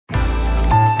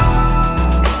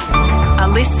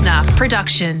listener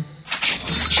production.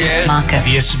 Shares, Market,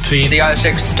 the S&P, the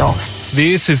ASX, stocks.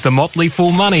 This is the Motley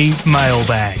Fool Money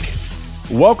Mailbag.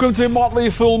 Welcome to Motley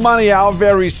Fool Money, our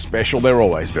very special, they're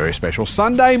always very special,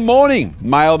 Sunday morning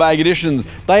mailbag editions.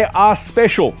 They are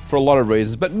special for a lot of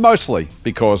reasons, but mostly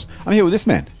because I'm here with this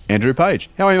man, Andrew Page.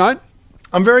 How are you, mate?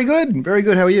 I'm very good. Very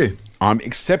good. How are you? I'm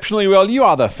exceptionally well. You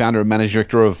are the founder and managing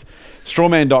director of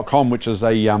strawman.com, which is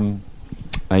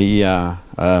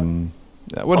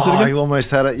what is it again? You almost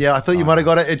had it. Yeah, I thought you might have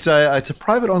got it. It's a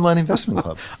private online investment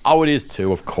club. Oh, it is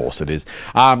too. Of course it is.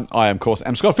 I am, of course,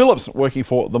 am Scott Phillips, working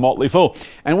for The Motley Fool.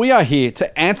 And we are here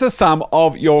to answer some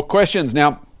of your questions.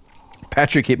 Now,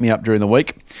 Patrick hit me up during the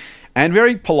week and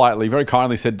very politely, very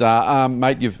kindly said,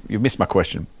 mate, you've missed my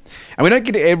question. And we don't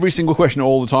get to every single question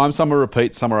all the time. Some are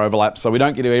repeats, some are overlaps. So we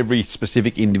don't get to every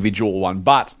specific individual one.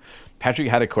 But Patrick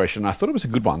had a question. I thought it was a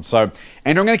good one. So,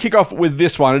 Andrew, I'm going to kick off with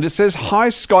this one. And it says, "Hi,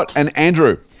 Scott and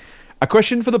Andrew. A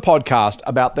question for the podcast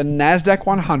about the NASDAQ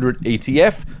 100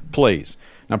 ETF, please."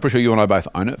 Now, I'm pretty sure you and I both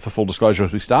own it, for full disclosure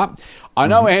as we start. I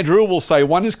know Andrew will say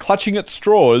one is clutching at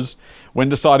straws when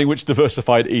deciding which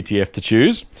diversified ETF to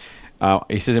choose.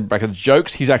 He says in brackets,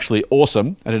 jokes, he's actually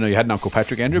awesome. I didn't know you had an Uncle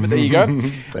Patrick, Andrew, but there you go.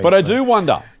 But I do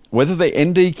wonder whether the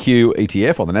NDQ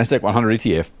ETF or the NASDAQ 100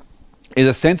 ETF is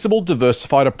a sensible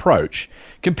diversified approach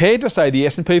compared to, say, the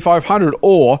S&P 500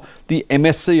 or the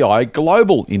MSCI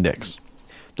Global Index.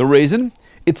 The reason?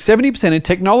 It's 70% in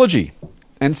technology.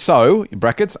 And so, in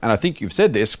brackets, and I think you've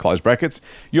said this, close brackets,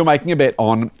 you're making a bet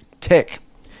on tech.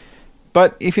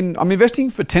 But I'm investing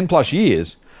for 10 plus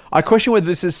years, I question whether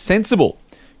this is sensible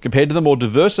compared to the more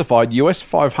diversified US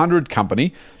 500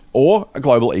 company or a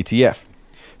global ETF.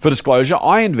 For disclosure,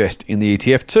 I invest in the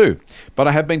ETF too, but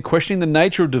I have been questioning the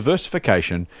nature of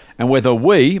diversification and whether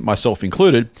we, myself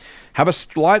included, have a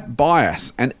slight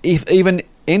bias, and if even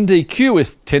NDQ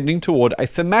is tending toward a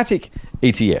thematic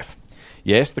ETF.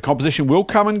 Yes, the composition will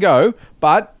come and go,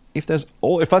 but if that's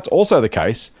also the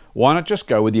case, why not just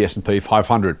go with the S&P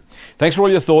 500? Thanks for all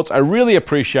your thoughts. I really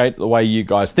appreciate the way you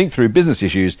guys think through business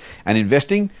issues and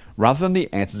investing rather than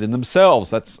the answers in themselves.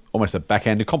 That's almost a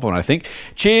backhanded compliment, I think.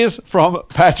 Cheers from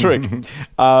Patrick.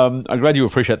 I'm glad you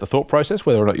appreciate the thought process,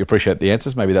 whether or not you appreciate the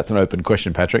answers. Maybe that's an open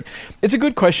question, Patrick. It's a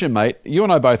good question, mate. You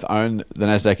and I both own the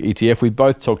NASDAQ ETF. We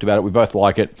both talked about it. We both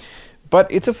like it. But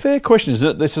it's a fair question, isn't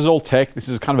it? This is all tech. This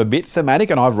is kind of a bit thematic,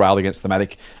 and I've railed against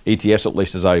thematic ETFs, at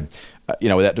least as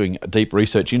without doing deep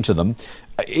research into them.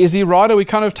 Is he right? Are we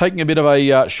kind of taking a bit of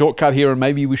a shortcut here, and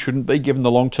maybe we shouldn't be, given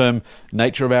the long-term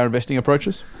nature of our investing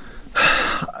approaches?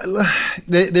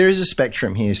 There is a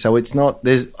spectrum here, so it's not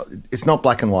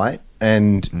black and white.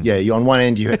 And you on one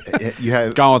end you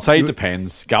have go on, say it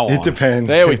depends. Go on. It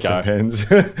depends. There we it go. Depends.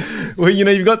 Well,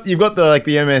 you've got the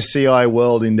MSCI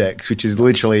World Index, which is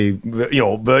literally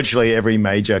virtually every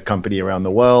major company around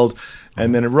the world.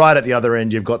 And then right at the other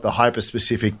end, you've got the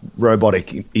hyper-specific robotic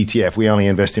ETF. We only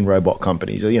invest in robot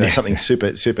companies, or something super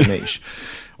niche.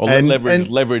 Or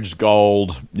leveraged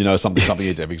gold, something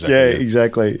ETF.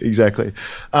 Exactly. Yeah, exactly.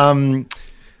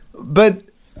 But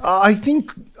I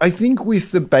think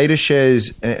with the beta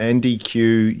shares and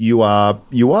NDQ, you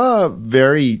are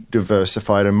very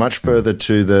diversified and much further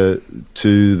to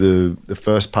the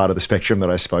first part of the spectrum that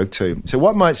I spoke to. So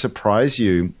what might surprise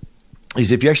you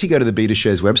is if you actually go to the beta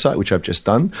shares website, which I've just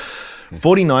done,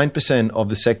 49% of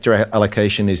the sector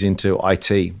allocation is into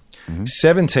IT.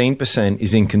 17%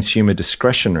 is in consumer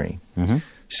discretionary.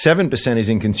 7% is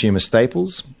in consumer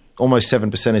staples. Almost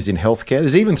 7% is in healthcare.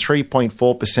 There's even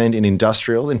 3.4% in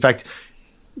industrial. In fact,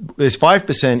 there's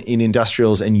 5% in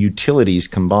industrials and utilities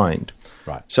combined.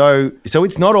 Right. So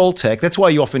it's not all tech. That's why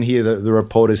you often hear the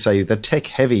reporters say the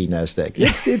tech-heavy NASDAQ.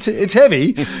 It's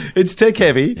heavy. It's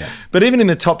tech-heavy. Yeah. But even in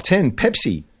the top 10,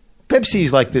 Pepsi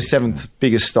is like the seventh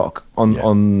biggest stock on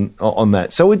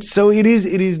that. So it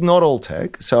is not all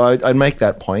tech. So I'd make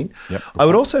that point. Yep. I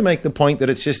would also make the point that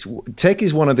it's just tech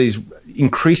is one of these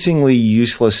increasingly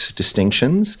useless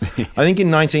distinctions. I think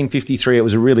in 1953 it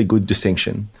was a really good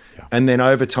distinction, and then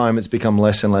over time it's become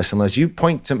less and less and less. You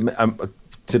point to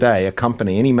today a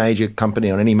company, any major company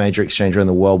on any major exchange around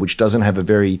the world, which doesn't have a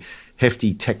very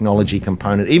hefty technology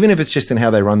component, even if it's just in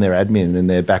how they run their admin and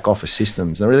their back office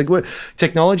systems.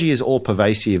 Technology is all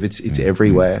pervasive. It's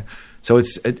everywhere. So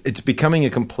it's becoming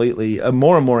a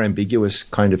more and more ambiguous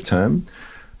kind of term.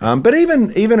 But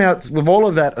even out with all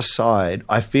of that aside,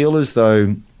 I feel as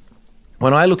though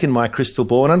when I look in my crystal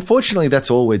ball, and unfortunately that's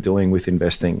all we're doing with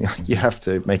investing, you have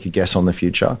to make a guess on the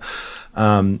future.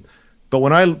 But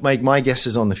when I make my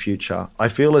guesses on the future, I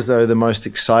feel as though the most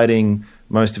exciting,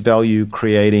 most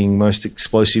value-creating, most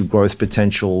explosive growth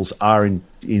potentials are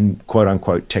in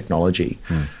quote-unquote technology.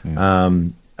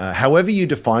 however you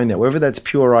define that, whether that's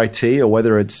pure IT or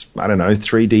whether it's, I don't know,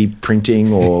 3D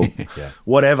printing or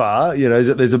whatever,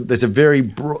 there's a very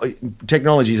broad,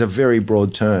 technology is a very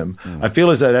broad term. I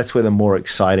feel as though that's where the more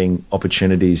exciting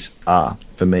opportunities are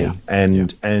for me.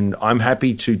 And I'm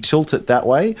happy to tilt it that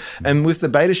way. And with the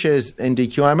beta shares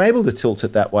NDQ, I'm able to tilt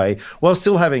it that way while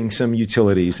still having some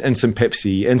utilities and some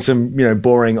Pepsi and some,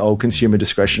 boring old consumer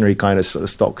discretionary kind of sort of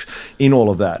stocks in all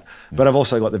of that. But I've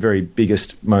also got the very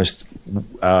biggest, most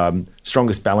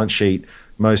strongest balance sheet,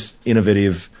 most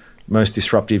innovative, most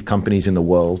disruptive companies in the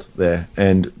world there.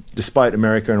 And despite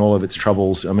America and all of its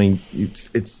troubles, I mean,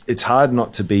 it's hard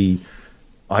not to be,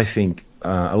 I think,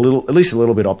 at least a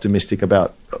little bit optimistic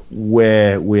about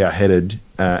where we are headed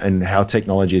and how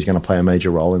technology is going to play a major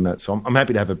role in that. So I'm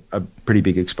happy to have a pretty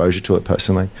big exposure to it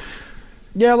personally.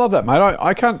 Yeah, I love that, mate.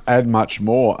 I can't add much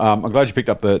more. I'm glad you picked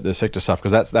up the sector stuff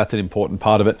because that's an important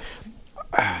part of it.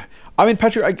 I mean,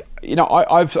 Patrick,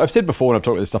 I've said before when I've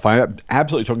talked about this stuff, I'm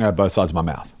absolutely talking out of both sides of my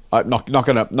mouth. I'm not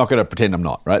gonna pretend I'm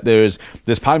not, right? There's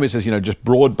part of me that says, just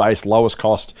broad-based, lowest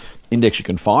cost index you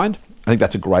can find. I think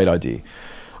that's a great idea.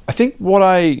 I think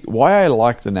why I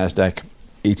like the NASDAQ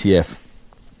ETF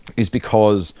is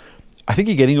because I think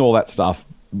you're getting all that stuff,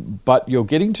 but you're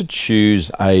getting to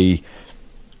choose an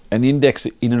index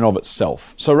in and of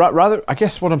itself. So rather, I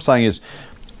guess what I'm saying is,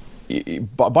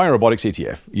 buying a robotics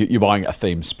ETF, you're buying a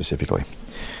theme specifically.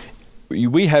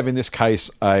 We have in this case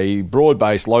a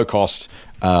broad-based, low-cost,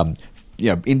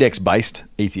 index-based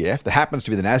ETF that happens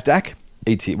to be the NASDAQ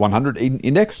 100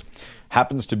 index,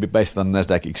 happens to be based on the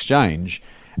NASDAQ exchange.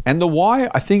 And the why,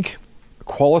 I think,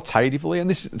 qualitatively, and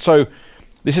this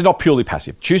is not purely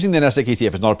passive. Choosing the NASDAQ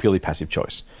ETF is not a purely passive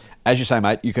choice. As you say,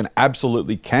 mate, you can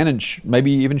absolutely and maybe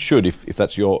even should if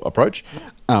that's your approach.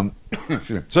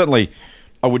 Certainly,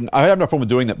 I have no problem with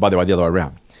doing that, by the way, the other way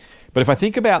around. But if I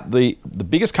think about the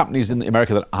biggest companies in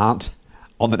America that aren't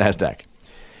on the NASDAQ,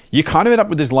 you kind of end up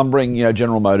with this lumbering,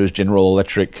 General Motors, General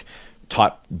Electric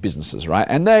type businesses, right?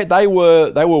 And they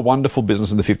were wonderful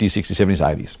business in the 50s, 60s,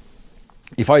 70s, 80s.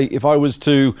 If I was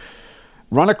to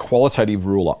run a qualitative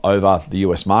ruler over the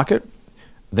US market,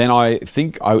 then I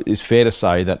think it's fair to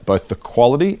say that both the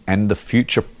quality and the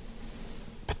future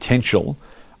potential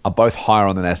are both higher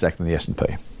on the NASDAQ than the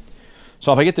S&P.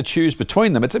 So if I get to choose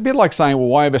between them, it's a bit like saying, well,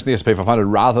 why invest in the S&P 500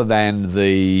 rather than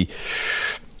the...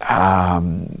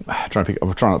 I'm trying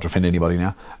not to offend anybody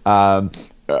now.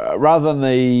 Rather than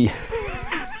the...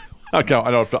 Okay,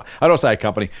 I don't say a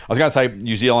company. I was going to say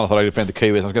New Zealand. I thought I'd offend the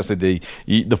Kiwis. I was going to say the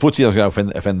FTSE. I was going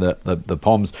to offend the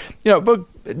POMs. But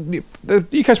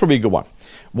the UK's probably a good one.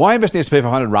 Why invest in the S&P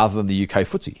 500 rather than the UK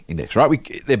FTSE index?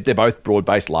 Right? They're both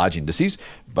broad-based large indices,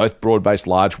 both broad-based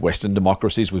large Western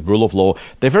democracies with rule of law.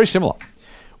 They're very similar.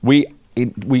 We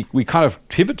kind of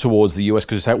pivot towards the US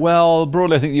because we say, well,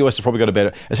 broadly, I think the US has probably got a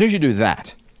better. As soon as you do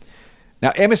that.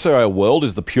 Now, MSCI World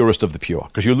is the purest of the pure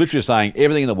because you're literally saying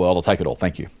everything in the world, I'll take it all.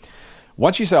 Thank you.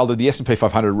 Once you say I'll do the S&P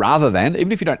 500 rather than,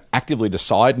 even if you don't actively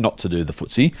decide not to do the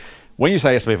FTSE, when you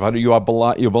say S&P 500, you're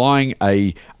belying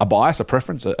a bias, a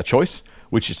preference, a choice,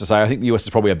 which is to say I think the US is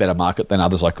probably a better market than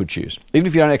others I could choose. Even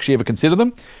if you don't actually ever consider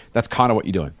them, that's kind of what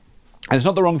you're doing. And it's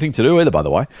not the wrong thing to do either, by the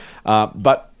way.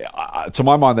 But to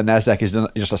my mind, the NASDAQ is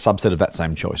just a subset of that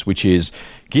same choice, which is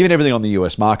given everything on the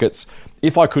US markets,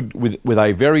 if I could, with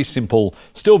a very simple,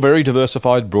 still very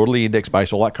diversified, broadly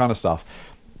index-based, all that kind of stuff,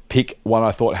 pick one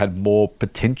I thought had more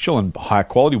potential and higher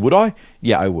quality, would I?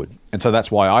 Yeah, I would. And so that's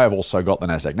why I have also got the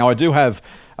NASDAQ. Now, I do have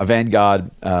a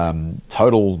Vanguard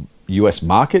total US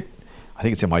market. I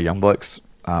think it's in my Young Blokes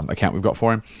account we've got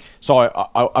for him. So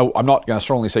I'm not going to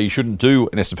strongly say you shouldn't do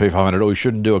an S&P 500 or you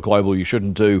shouldn't do a global, you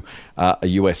shouldn't do a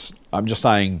US. I'm just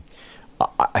saying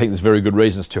I think there's very good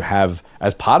reasons to have,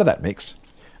 as part of that mix,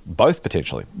 both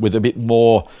potentially, with a bit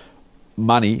more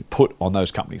money put on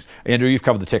those companies. Andrew, you've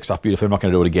covered the tech stuff beautifully. I'm not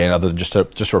going to do it again other than just to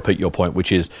repeat your point,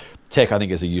 which is tech, I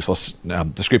think, is a useless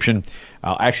description.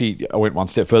 I went one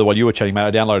step further while you were chatting, mate.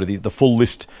 I downloaded the full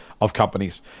list of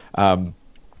companies.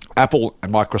 Apple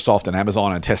and Microsoft and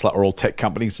Amazon and Tesla are all tech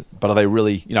companies, but are they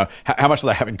really, how much do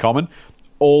they have in common?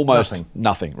 Almost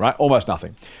nothing, right? Almost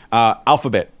nothing.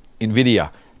 Alphabet,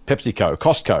 Nvidia, PepsiCo,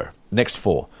 Costco, next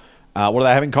four. What do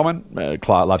they have in common?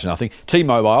 Largely nothing.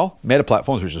 T-Mobile, Meta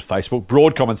Platforms, which is Facebook,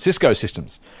 Broadcom and Cisco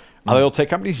Systems. Are they all tech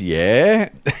companies? Yeah.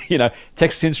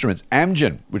 Texas Instruments,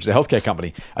 Amgen, which is a healthcare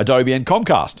company, Adobe and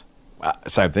Comcast.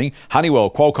 Same thing. Honeywell,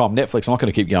 Qualcomm, Netflix. I'm not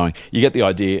going to keep going. You get the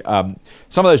idea.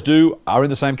 Some of those are in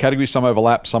the same category. Some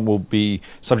overlap. Some will be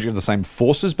subject to the same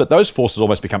forces. But those forces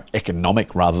almost become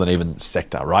economic rather than even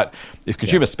sector, right? If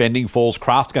consumer spending falls,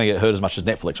 craft's going to get hurt as much as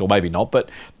Netflix, or maybe not. But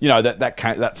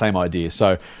that same idea.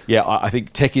 So yeah, I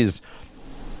think tech is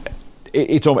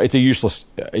it's a useless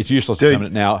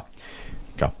determinant now.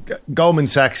 Go. Goldman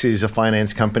Sachs is a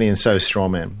finance company, and so is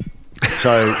Strawman.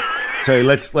 So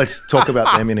let's talk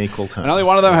about them in equal terms. And only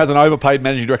one of them has an overpaid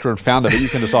managing director and founder, but you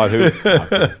can decide who.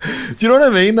 Do you know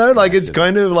what I mean, though? Like, it's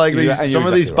kind of like some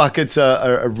of these buckets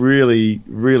are really,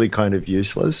 really kind of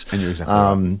useless. And you're exactly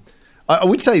right. I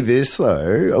would say this,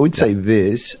 though.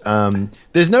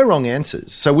 There's no wrong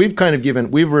answers. So we've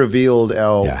revealed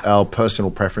our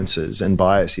personal preferences and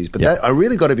biases. But I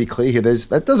really got to be clear here.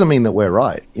 That doesn't mean that we're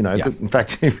right. You know, in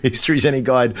fact, if history's any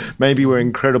guide, maybe we're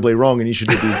incredibly wrong, and you should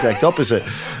do the exact opposite.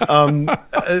 But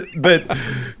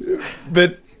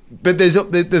there's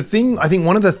the thing. I think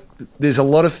there's a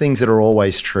lot of things that are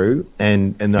always true,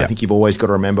 and I think you've always got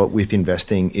to remember with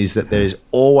investing is that there's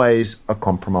always a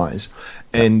compromise.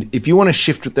 And if you want to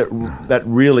shift at that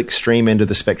real extreme end of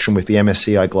the spectrum with the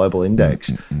MSCI Global Index,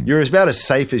 you're about as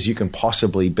safe as you can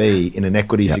possibly be in an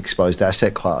equities exposed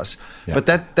asset class. But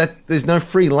that there's no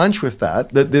free lunch with that.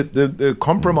 The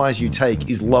compromise you take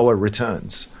is lower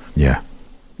returns. Yeah.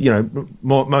 You know,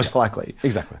 most likely.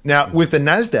 Exactly. Now with the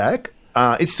NASDAQ,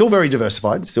 it's still very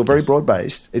diversified. It's still very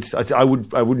broad-based. I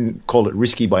wouldn't call it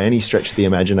risky by any stretch of the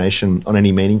imagination on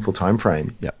any meaningful time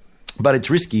frame. Yeah. But it's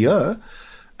riskier.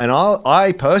 And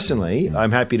I personally,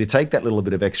 I'm happy to take that little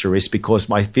bit of extra risk because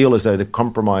I feel as though the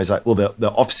compromise,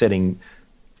 the offsetting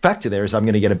factor there is I'm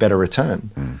going to get a better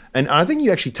return. And I think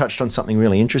you actually touched on something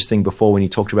really interesting before when you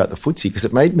talked about the FTSE, because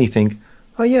it made me think,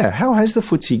 oh yeah, how has the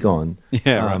FTSE gone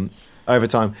over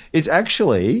time? It's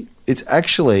actually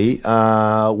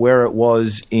where it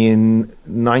was in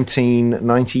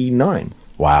 1999.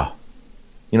 Wow.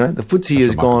 You know, the FTSE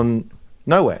has gone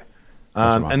nowhere.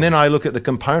 And then I look at the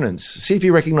components. See if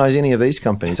you recognize any of these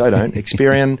companies. I don't.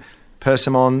 Experian,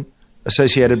 Persimmon,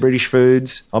 Associated British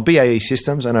Foods, BAE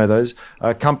Systems, I know those.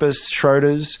 Compass,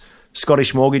 Schroders,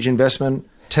 Scottish Mortgage Investment,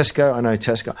 Tesco, I know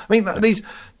Tesco. I mean, these.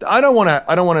 I don't want to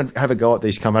have a go at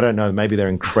these companies. I don't know. Maybe they're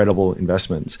incredible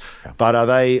investments, but are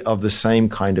they of the same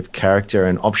kind of character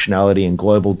and optionality and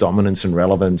global dominance and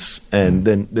relevance? And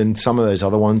then some of those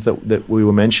other ones that we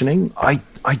were mentioning. I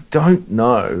don't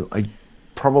know.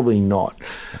 Probably not.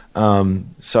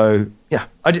 So yeah,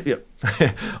 I think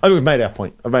we've made our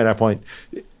point. I've made our point.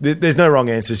 There's no wrong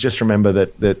answers. Just remember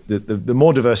that the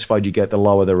more diversified you get, the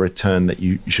lower the return that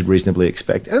you should reasonably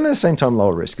expect, and at the same time,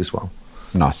 lower risk as well.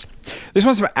 Nice. This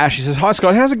one's from Ash. He says, "Hi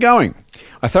Scott, how's it going?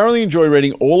 I thoroughly enjoy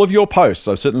reading all of your posts.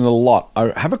 I've certainly learned a lot.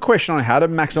 I have a question on how to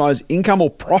maximize income or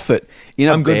profit in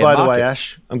a bear market." I'm good, by the way,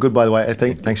 Ash. I'm good, by the way.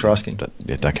 Thanks for asking.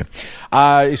 Yeah, don't care.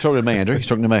 He's talking to me, Andrew. He's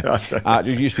talking to me.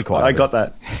 You used to be quiet. I got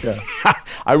that. Yeah.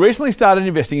 I recently started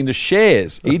investing into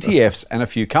shares, ETFs, and a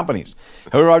few companies.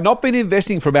 However, I've not been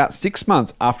investing for about 6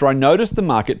 months after I noticed the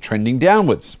market trending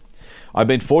downwards. I've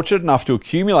been fortunate enough to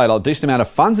accumulate a decent amount of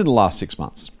funds in the last 6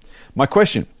 months. My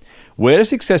question, where do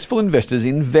successful investors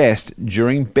invest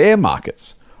during bear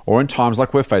markets or in times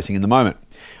like we're facing in the moment?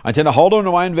 I tend to hold on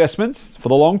to my investments for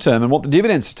the long term and want the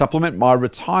dividends to supplement my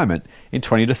retirement in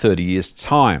 20 to 30 years'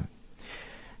 time.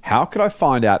 How could I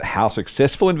find out how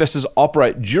successful investors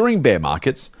operate during bear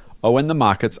markets or when the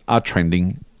markets are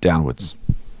trending downwards?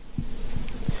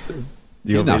 Do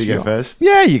you want me to go first?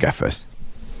 Yeah, you go first.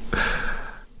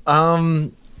 I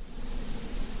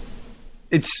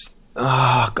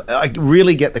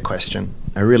really get the question.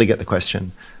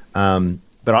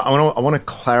 But I want to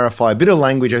clarify a bit of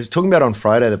language. I was talking about on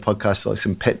Friday, the podcast, like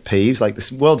some pet peeves, like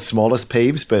the world's smallest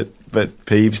peeves, but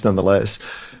peeves nonetheless.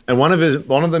 And one of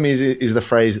them is the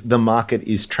phrase, the market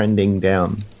is trending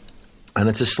down. And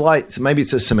it's maybe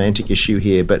it's a semantic issue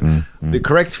here, but the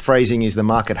correct phrasing is the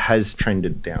market has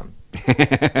trended down.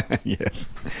 Yes.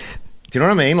 Do you know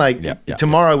what I mean? Like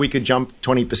tomorrow we could jump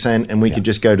 20% and we could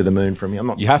just go to the moon from here.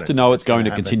 You have to know it's going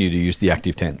to continue to use the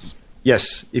active tense.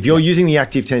 Yes. If you're using the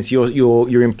active tense,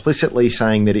 you're implicitly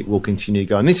saying that it will continue to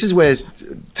go. And this is where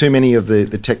too many of the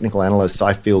technical analysts,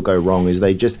 I feel, go wrong, is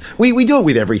they just we do it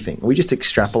with everything. We just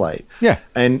extrapolate. Yeah.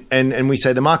 And we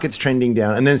say the market's trending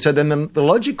down. And then the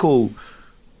logical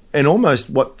and almost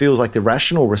what feels like the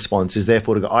rational response is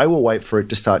therefore to go, I will wait for it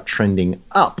to start trending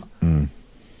up.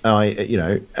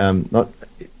 Not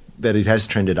that it has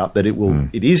trended up, that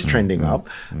it is trending up,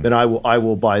 then I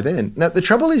will buy then. Now, the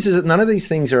trouble is that none of these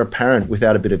things are apparent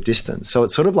without a bit of distance. So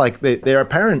it's sort of like they're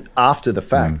apparent after the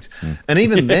fact. And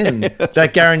even then,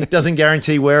 that doesn't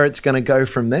guarantee where it's going to go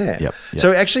from there. Yep.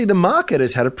 So actually, the market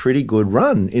has had a pretty good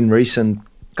run in recent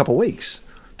couple of weeks.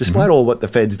 Despite all what the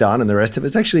Fed's done and the rest of it,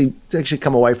 it's actually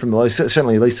come away from the lows.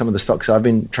 Certainly, at least some of the stocks I've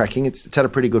been tracking, it's had a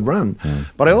pretty good run.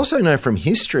 But I also know from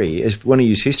history, if you want to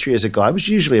use history as a guide, which is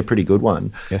usually a pretty good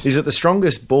one, is that the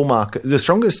strongest bull market, the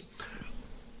strongest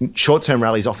short-term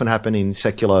rallies often happen in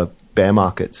secular bear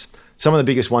markets. Some of the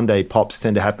biggest one-day pops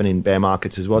tend to happen in bear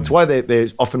markets as well. It's why they're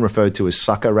often referred to as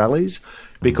sucker rallies,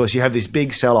 because you have this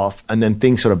big sell-off and then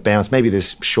things sort of bounce. Maybe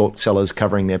there's short sellers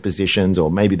covering their positions,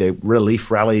 or maybe they're relief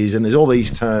rallies, and there's all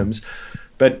these terms.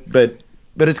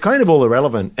 But it's kind of all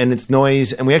irrelevant, and it's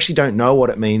noise, and we actually don't know what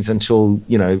it means until,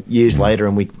 years later,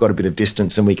 and we've got a bit of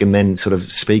distance, and we can then sort of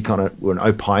speak on it or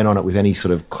opine on it with any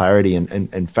sort of clarity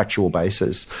and factual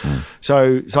basis.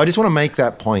 So I just want to make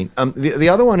that point. The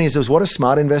other one is what do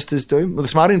smart investors do? Well, the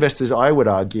smart investors, I would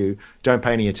argue, don't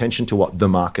pay any attention to what the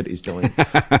market is doing.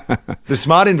 The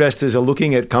smart investors are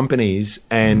looking at companies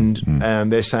and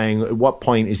they're saying, at what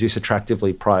point is this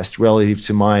attractively priced relative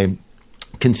to my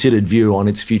considered view on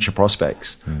its future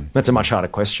prospects? That's a much harder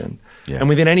question. Yeah. And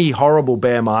within any horrible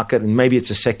bear market, and maybe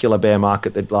it's a secular bear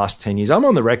market that lasts 10 years, I'm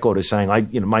on the record as saying,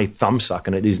 my thumbsuck,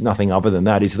 and it is nothing other than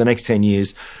that, is for the next 10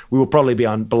 years, we will probably be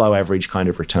on below average kind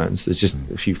of returns. There's just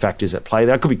a few factors at play.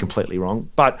 That could be completely wrong.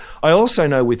 But I also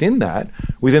know within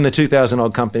the 2,000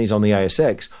 odd companies on the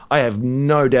ASX, I have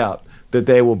no doubt that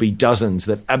there will be dozens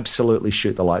that absolutely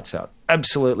shoot the lights out.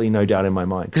 Absolutely no doubt in my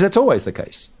mind, because that's always the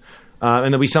case.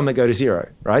 And there'll be some that go to zero,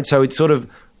 right? So it's sort of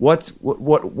what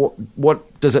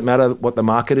does it matter what the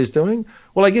market is doing?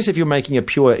 Well, I guess if you're making a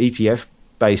pure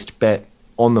ETF-based bet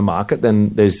on the market, then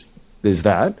there's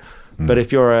that. But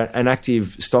if you're an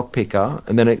active stock picker,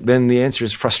 and then the answer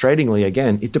is frustratingly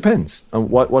again, it depends on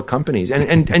what companies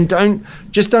and don't.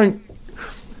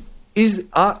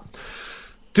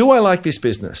 Do I like this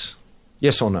business?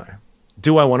 Yes or no?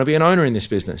 Do I want to be an owner in this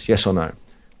business? Yes or no?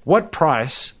 What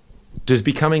price does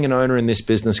becoming an owner in this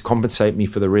business compensate me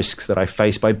for the risks that I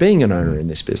face by being an owner in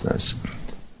this business?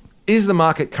 Is the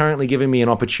market currently giving me an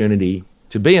opportunity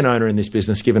to be an owner in this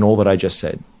business given all that I just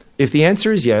said? If the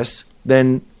answer is yes,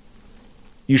 then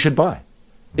you should buy.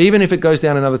 Even if it goes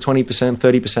down another 20%,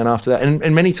 30% after that,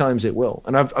 and many times it will.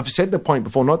 And I've said the point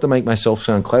before, not to make myself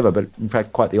sound clever, but in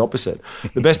fact quite the opposite.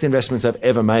 The best investments I've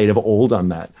ever made have all done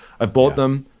that. I've bought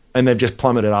them, and they've just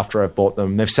plummeted after I've bought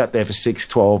them. They've sat there for 6,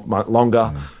 12 months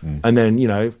longer. And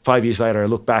then, 5 years later, I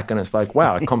look back and it's like,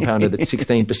 wow, I compounded at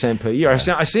 16% per year. I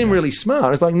seem really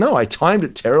smart. It's like, no, I timed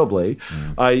it terribly.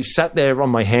 I sat there on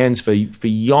my hands for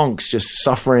yonks, just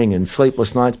suffering and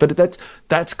sleepless nights. But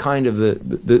that's kind of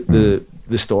the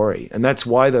story. And that's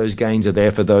why those gains are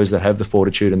there for those that have the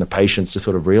fortitude and the patience to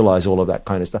sort of realize all of that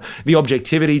kind of stuff. The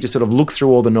objectivity to sort of look through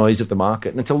all the noise of the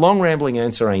market. And it's a long rambling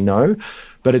answer, I know,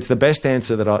 but it's the best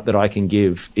answer that I can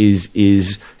give is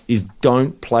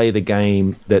don't play the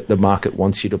game that the market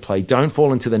wants you to play. Don't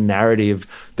fall into the narrative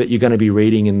that you're going to be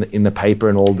reading in the paper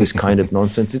and all this kind of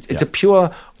nonsense. It's a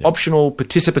pure optional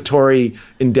participatory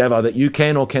endeavor that you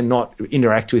can or cannot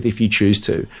interact with if you choose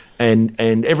to. And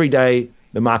every day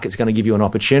the market's going to give you an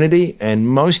opportunity, and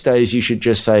most days you should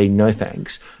just say no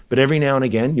thanks. But every now and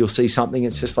again you'll see something,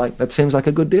 it's just like, that seems like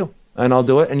a good deal, and I'll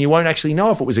do it, and you won't actually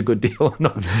know if it was a good deal or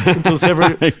not until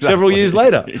several years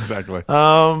later. Exactly.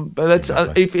 But that's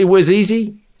if it was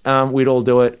easy, we'd all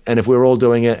do it, and if we were all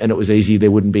doing it and it was easy,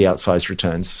 there wouldn't be outsized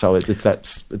returns. So it's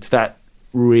that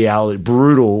reality,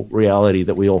 brutal reality,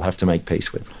 that we all have to make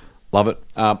peace with. Love it.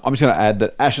 I'm just going to add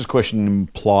that Ash's question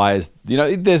implies,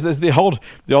 there's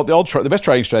the best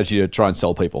trading strategy to try and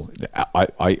sell people.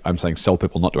 I'm saying sell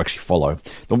people, not to actually follow.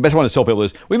 The best one to sell people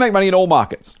is we make money in all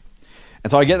markets.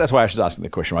 And so I get that's why Ash is asking the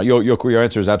question, right? Your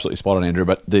answer is absolutely spot on, Andrew.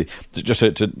 But just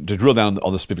to drill down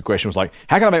on the specific question was like,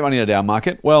 how can I make money in a down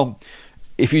market? Well,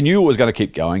 if you knew it was going to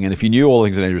keep going, and if you knew all the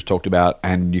things that Andrew's talked about,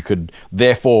 and you could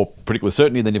therefore predict with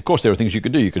certainty, then of course there are things you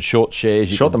could do. You could short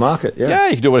shares, the market, yeah,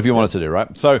 you could do whatever you wanted to do,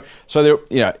 right? So there,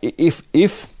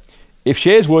 if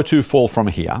shares were to fall from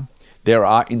here, there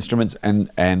are instruments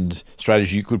and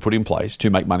strategies you could put in place to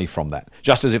make money from that.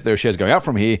 Just as if there are shares going up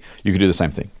from here, you could do the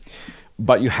same thing.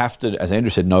 But you have to, as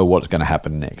Andrew said, know what's going to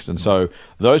happen next. And so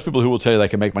those people who will tell you they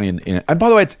can make money in it. And by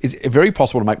the way, it's very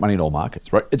possible to make money in all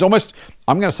markets, right? It's almost,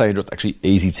 I'm going to say, Andrew, it's actually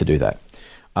easy to do that,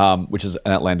 which is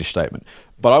an outlandish statement.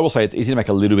 But I will say it's easy to make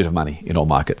a little bit of money in all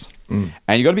markets. And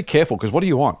you've got to be careful, because what do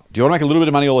you want? Do you want to make a little bit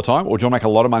of money all the time, or do you want to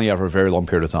make a lot of money over a very long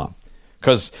period of time?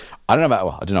 Because I don't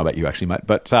know about you actually, mate,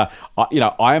 but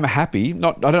I am happy.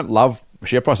 I don't love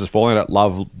share prices falling. I don't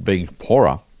love being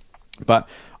poorer, but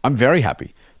I'm very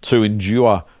happy to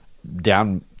endure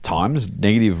down times,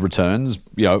 negative returns,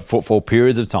 for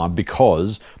periods of time,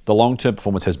 because the long-term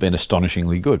performance has been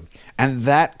astonishingly good. And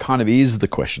that kind of is the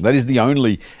question. That is the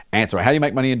only answer. How do you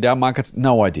make money in down markets?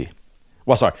 No idea.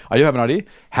 Well, sorry, I do have an idea.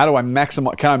 How do I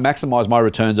maximize? Can I maximize my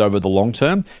returns over the long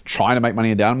term, trying to make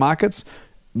money in down markets?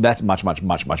 That's much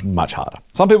harder.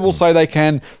 Some people will say they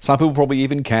can. Some people probably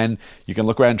even can. You can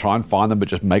look around and try and find them, but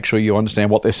just make sure you understand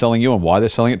what they're selling you and why they're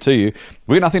selling it to you.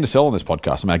 We've got nothing to sell on this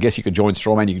podcast. I mean, I guess you could join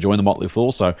Strawman, you could join the Motley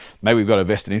Fool, so maybe we've got a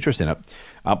vested interest in it.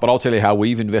 But I'll tell you how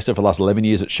we've invested for the last 11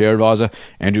 years at Share Advisor.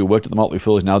 Andrew worked at the Motley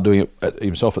Fool. He's now doing it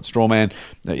himself at Strawman.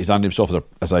 He's done himself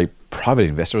as a private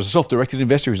investor, as a self-directed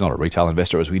investor. He's not a retail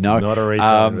investor, as we know. Not a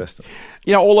retail investor.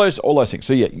 You know, all those things.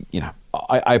 So, yeah, you know,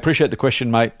 I appreciate the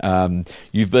question, mate.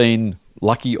 You've been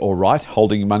lucky or right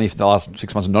holding money for the last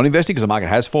 6 months and not investing because the market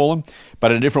has fallen. But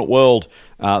in a different world,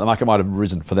 the market might have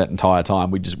risen for that entire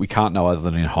time. We can't know other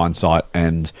than in hindsight,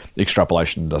 and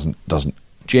extrapolation doesn't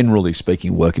generally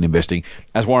speaking work in investing.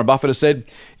 As Warren Buffett has said,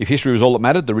 if history was all that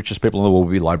mattered, the richest people in the world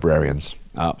would be librarians.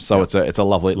 So it's a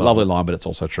lovely line, but it's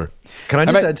also true. Can I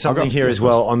just add something here as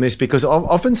well on this? Because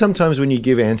often sometimes when you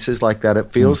give answers like that,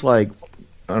 it feels like,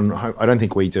 I don't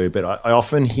think we do, but I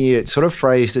often hear it sort of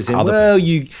phrased as in,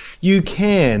 you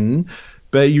can,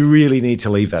 but you really need to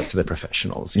leave that to the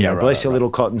professionals. You know, bless your little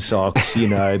cotton socks. You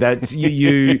know, that's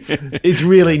you. It's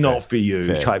really not for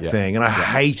you type thing. And I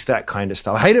hate that kind of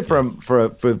stuff. I hate it for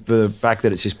the fact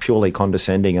that it's just purely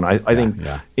condescending. And I think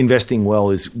investing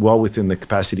well is well within the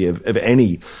capacity of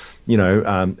any, you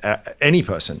know, any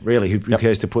person really who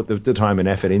cares to put the time and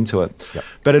effort into it.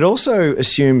 But it also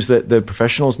assumes that the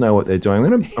professionals know what they're doing.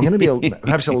 I'm going to be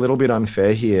perhaps a little bit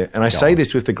unfair here, and I say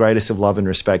this with the greatest of love and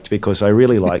respect because I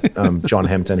really like John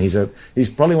Hampton. He's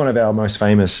probably one of our most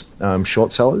famous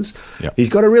short sellers. He's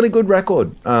got a really good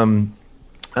record.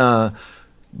 But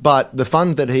the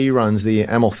fund that he runs, the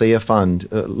Amalthea Fund,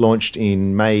 launched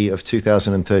in May of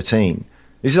 2013.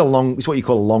 This is what you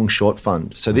call a long-short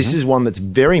fund. So this is one that's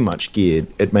very much geared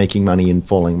at making money in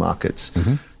falling markets.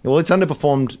 Well, it's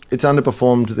underperformed. It's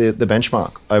underperformed the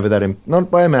benchmark over that,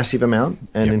 not by a massive amount.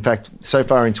 And in fact, so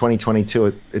far in 2022,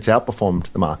 it's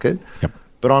outperformed the market.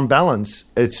 But on balance,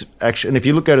 it's actually, and if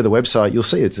you go to the website, you'll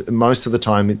see it's most of the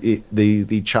time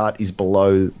the chart is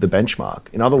below the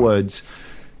benchmark. In other words,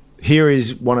 here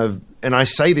is one of, and I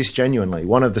say this genuinely,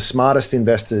 one of the smartest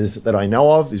investors that I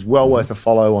know of, is well worth a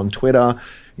follow on Twitter,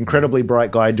 incredibly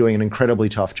bright guy doing an incredibly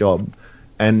tough job.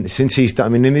 And since he's done,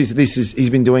 I mean, he's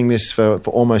been doing this for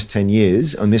almost 10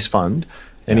 years on this fund,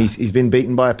 and he's been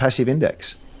beaten by a passive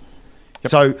index.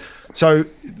 So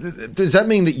does that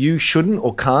mean that you shouldn't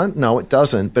or can't? No, it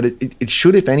doesn't. But it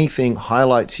should, if anything,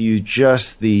 highlight to you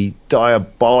just the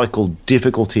diabolical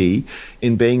difficulty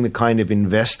in being the kind of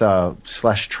investor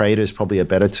 / trader is probably a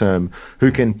better term,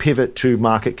 who can pivot to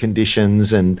market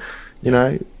conditions and, you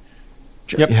know,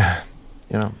 you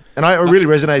know. And I really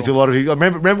resonated with a lot of you. I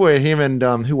remember where him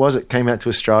and who was it came out to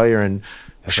Australia and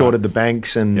shorted the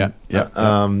banks and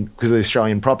because of the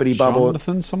Australian property bubble.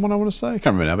 Jonathan, someone I want to say, I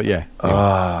can't remember now, but yeah.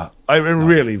 I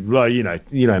really,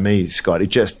 you know me, Scott.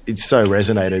 It so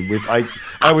resonated with.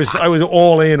 I was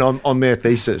all in on their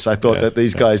thesis. I thought that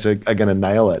these guys are going to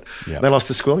nail it. They lost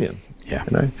to Squillian. You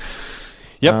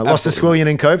know. Lost to Squillian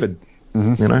in COVID.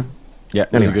 You know. Yeah,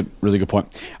 really good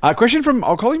point. Question from,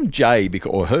 I'll call him Jay,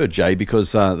 or her Jay,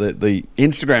 because the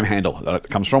Instagram handle that it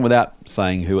comes from, without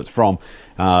saying who it's from,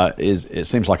 it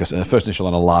seems like a first initial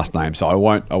and a last name, so I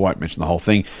won't mention the whole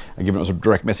thing, given it was a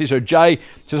direct message. So Jay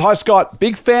says, "Hi Scott,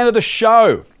 big fan of the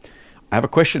show. I have a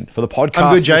question for the podcast."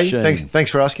 I'm good, Jay. Machine.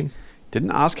 Thanks for asking.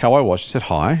 Didn't ask how I was. She said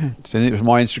hi. Send it to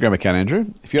my Instagram account, Andrew.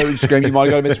 If you have Instagram, you might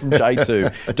have got a message from Jay too.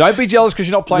 Don't be jealous because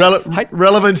you're not playing.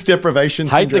 Relevance deprivation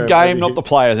syndrome. Hate the game, not the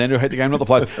players, Andrew. Hate the game, not the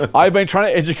players. I've been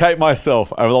trying to educate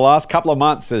myself over the last couple of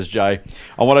months, says Jay,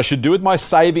 on what I should do with my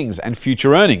savings and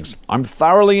future earnings. I'm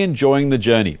thoroughly enjoying the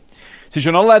journey. Since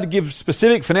you're not allowed to give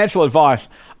specific financial advice,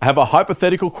 I have a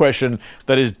hypothetical question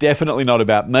that is definitely not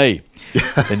about me.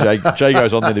 And Jay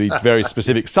goes on there to be very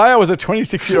specific. Say I was a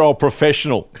 26-year-old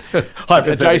professional.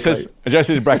 Jay says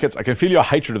in brackets, I can feel your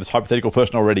hatred of this hypothetical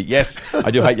person already. Yes,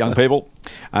 I do hate young people.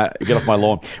 Get off my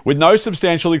lawn. With no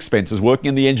substantial expenses, working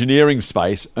in the engineering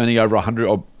space, earning over 100,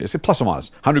 or plus or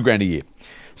minus, 100 grand a year.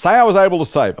 Say I was able to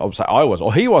save, I would say I was,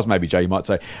 or he was maybe, Jay, you might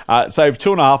say, save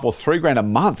 2.5 or 3 grand a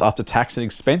month after tax and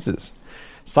expenses.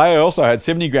 Say I also had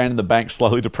 70 grand in the bank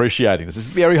slowly depreciating. This is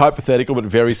very hypothetical, but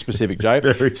very specific, Jay.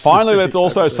 Finally, let's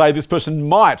also say this person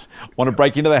might want to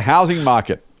break into the housing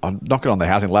market. I'm not going on the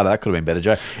housing ladder. That could have been better,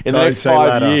 Jay. In the next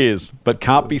 5 years, but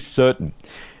can't be certain.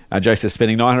 Jay says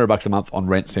spending $900 a month on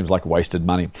rent seems like wasted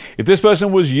money. If this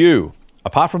person was you,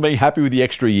 apart from being happy with the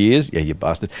extra years, yeah, you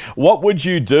bastard, what would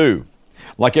you do?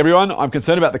 Like everyone, I'm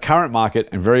concerned about the current market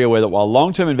and very aware that while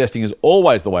long-term investing is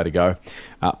always the way to go,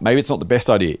 maybe it's not the best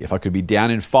idea if I could be down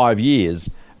in 5 years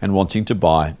and wanting to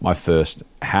buy my first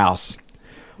house.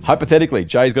 hypothetically,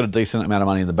 Jay's got a decent amount of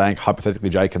money in the bank. Hypothetically,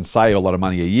 Jay can save a lot of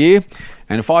money a year.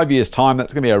 And in 5 years' time,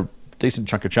 that's going to be a decent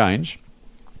chunk of change.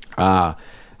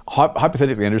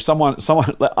 Hypothetically, Andrew,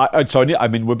 I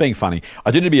mean, we're being funny.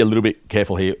 I do need to be a little bit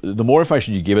careful here. The more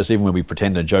information you give us, even when we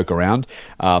pretend and joke around,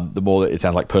 the more that it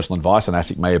sounds like personal advice, and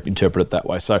ASIC may interpret it that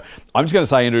way. So I'm just going to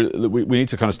say, Andrew, that we need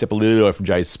to kind of step a little away from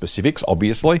Jay's specifics,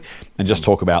 obviously, and just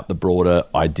talk about the broader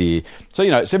idea. So,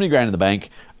 70 grand in the bank,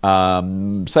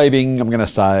 saving, I'm going to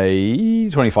say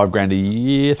 25 grand a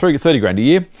year, 30 grand a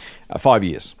year, 5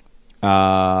 years.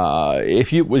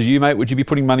 If it was you, mate, would you be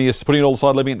putting it all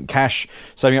aside, leaving it in cash,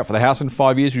 saving up for the house in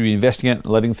 5 years? Would you be investing it and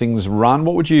letting things run?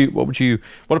 What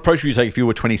approach would you take if you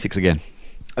were 26 again?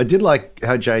 I did like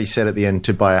how Jay said at the end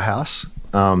to buy a house.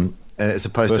 As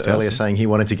opposed to earlier saying he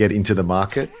wanted to get into the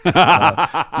market.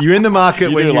 You're in the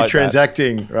market when you're like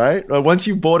transacting, right? Once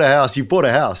you bought a house,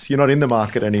 You're not in the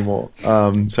market anymore.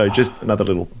 So just another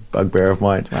little bugbear of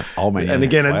mine. And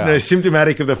again,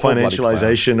 symptomatic of the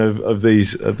financialization of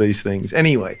these things.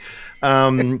 Anyway,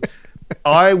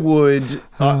 I would,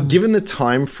 given the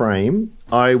time frame,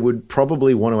 I would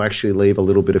probably want to actually leave a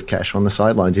little bit of cash on the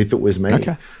sidelines if it was me.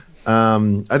 Okay.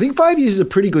 I think 5 years is a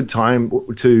pretty good time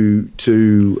to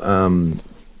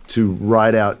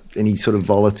ride out any sort of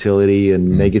volatility and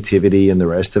negativity and the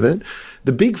rest of it.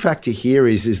 The big factor here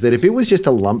is that if it was just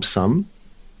a lump sum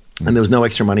and there was no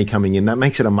extra money coming in, that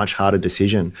makes it a much harder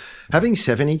decision. Having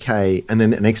 70K and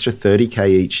then an extra 30K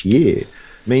each year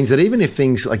means that even if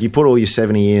things like you put all your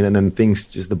 70 in and then things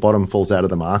just the bottom falls out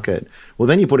of the market, well,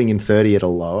 then you're putting in 30 at a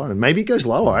lower and maybe it goes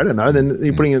lower. I don't know. Then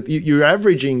you're you're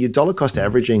averaging, your dollar cost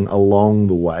averaging along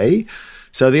the way.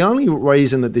 So the only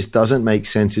reason that this doesn't make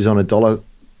sense is on a dollar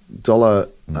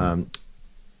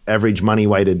average money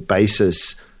weighted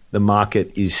basis. The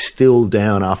market is still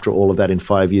down after all of that in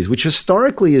 5 years, which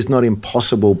historically is not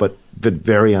impossible, but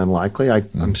very unlikely.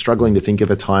 I'm struggling to think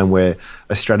of a time where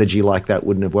a strategy like that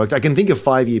wouldn't have worked. I can think of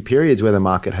 5 year periods where the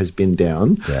market has been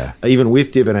down, even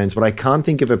with dividends, but I can't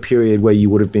think of a period where you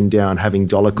would have been down having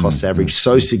dollar cost average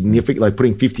so significant, like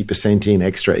putting 50% in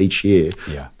extra each year.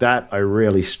 That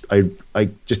I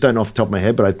just don't know off the top of my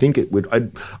head, but I think it would.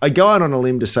 I'd go out on a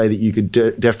limb to say that you could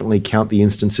definitely count the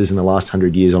instances in the last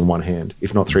 100 years on one hand,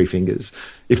 if not 3 fingers,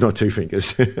 if not 2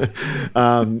 fingers.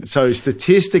 So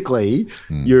statistically,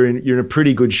 you're in a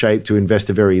pretty good shape to invest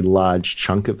a very large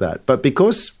chunk of that. But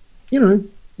because,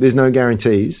 there's no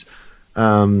guarantees,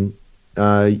 I don't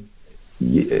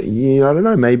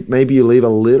know, maybe you leave a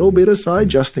little bit aside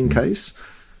just in case.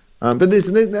 But there's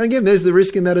the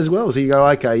risk in that as well. So you go,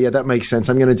 okay, yeah, that makes sense.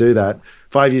 I'm going to do that.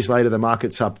 5 years later, the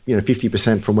market's up,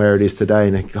 50% from where it is today.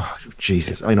 And oh,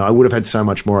 Jesus, I would have had so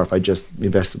much more if I just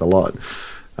invested a lot.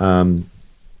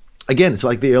 Again, it's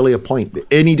like the earlier point.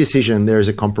 Any decision, there is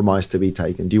a compromise to be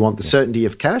taken. Do you want the certainty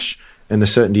of cash and the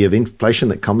certainty of inflation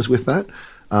that comes with that?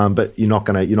 But you're not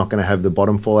gonna have the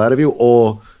bottom fall out of you,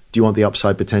 or do you want the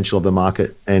upside potential of the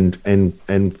market and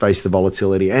face the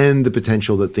volatility and the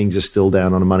potential that things are still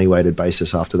down on a money weighted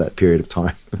basis after that period of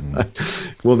time?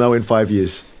 We'll know in 5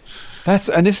 years.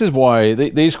 This is why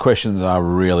these questions are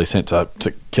really sent to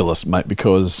kill us, mate.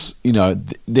 Because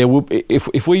there will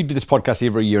if we did this podcast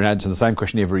every year and answered the same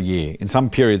question every year, in some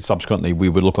periods subsequently we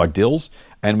would look like dills,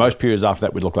 and most periods after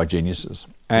that we'd look like geniuses.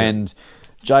 And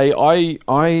Jay,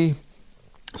 I've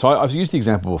used the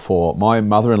example before. My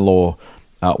mother-in-law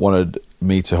wanted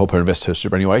me to help her invest her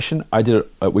superannuation. I did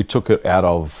it. We took it out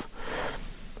of,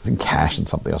 it was in cash and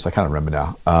something else. I can't remember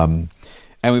now. And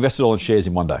we invested all in shares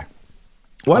in one day.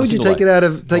 Why would you take it out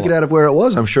of where it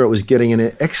was? I'm sure it was getting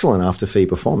an excellent after fee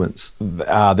performance.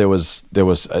 There was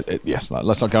yes. No,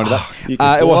 let's not go into that.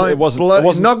 It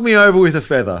wasn't. Knock me over with a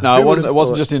feather. No, it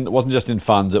wasn't just in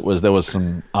funds. There was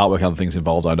some artwork and other things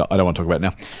involved. I don't want to talk about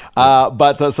it now.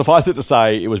 But suffice it to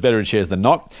say, it was better in shares than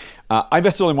not. I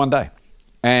invested all in one day,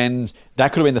 and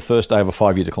that could have been the first day of a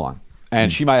 5 year decline.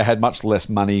 And she may have had much less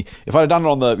money. If I'd have done it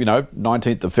on the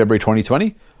 19th of February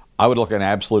 2020, I would look like an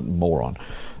absolute moron.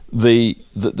 The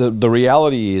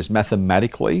reality is,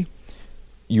 mathematically,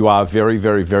 you are very,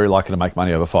 very, very likely to make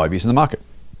money over 5 years in the market,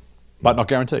 but not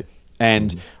guaranteed.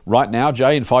 And right now,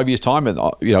 Jay, in 5 years' time,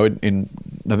 in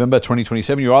November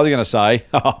 2027, you're either going to say,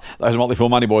 oh, those Motley Fool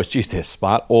money boys, geez, they're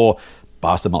smart, or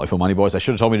bastard Motley Fool money boys, they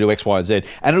should have told me to do X, Y, and Z.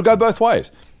 And it'll go both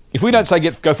ways. If we don't say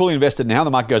go fully invested now,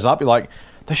 the market goes up, you're like,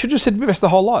 they should have just said invest the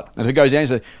whole lot. And if it goes down, you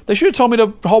say, they should have told me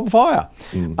to hold fire.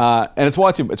 And it's why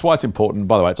it's important.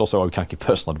 By the way, it's also why we can't give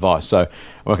personal advice. So I'm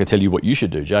not going to tell you what you should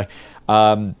do, Jay.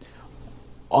 My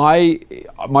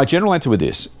general answer with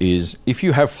this is, if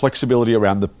you have flexibility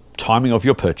around the timing of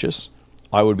your purchase,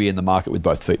 I would be in the market with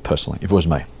both feet personally, if it was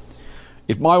me.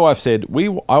 if my wife said, we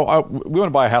want to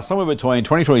buy a house somewhere between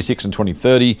 2026 and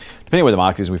 2030, depending where the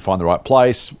market is, we find the right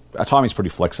place. Our timing's pretty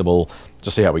flexible.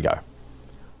 Just see how we go.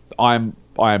 I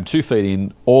am 2 feet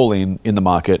in, all in the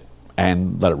market,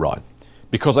 and let it ride.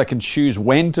 Because I can choose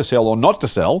when to sell or not to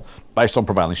sell based on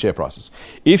prevailing share prices.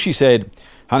 If she said,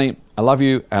 honey, I love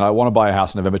you and I want to buy a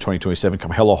house in November 2027,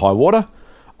 come hell or high water,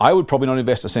 I would probably not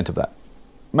invest a cent of that.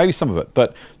 Maybe some of it,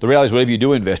 but the reality is whatever you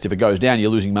do invest, if it goes down, you're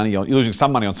losing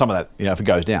some money on some of that, if it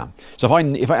goes down. So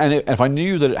if I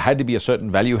knew that it had to be a certain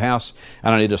value house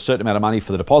and I needed a certain amount of money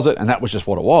for the deposit, and that was just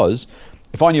what it was,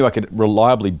 if I knew I could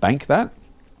reliably bank that,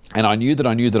 and I knew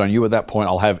at that point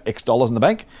I'll have X dollars in the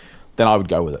bank, then I would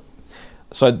go with it.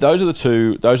 So those are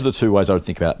the two ways I would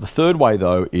think about it. The third way,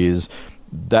 though, is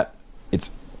that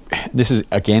this is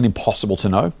again impossible to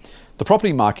know. The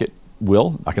property market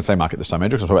I can say market this time,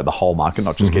 Andrew, because I'm talking about the whole market,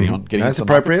 not just getting That's into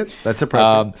appropriate. The market. That's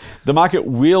appropriate. The market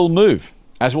will move,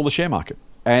 as will the share market.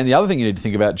 And the other thing you need to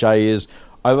think about, Jay, is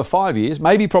over 5 years,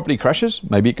 maybe property crashes,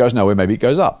 maybe it goes nowhere, maybe it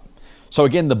goes up. So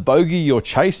again, the bogey you're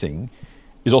chasing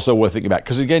is also worth thinking about.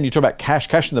 Because again, you talk about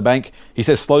cash in the bank, he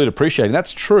says slowly depreciating.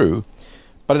 That's true.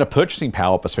 But in a purchasing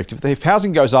power perspective, if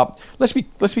housing goes up, let's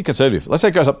be conservative. Let's say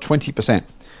it goes up 20%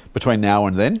 between now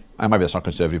and then. And maybe that's not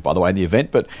conservative, by the way, in the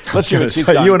event. But let's give it.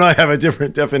 So you and I have a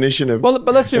different definition of. Well,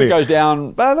 but let's say it goes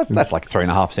down. That's like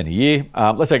 3.5% a year.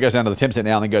 Let's say it goes down to the 10%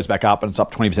 now and then goes back up, and it's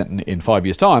up 20% in 5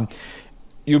 years' time.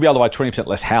 You'll be able to buy 20%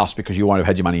 less house because you won't have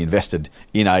had your money invested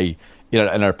in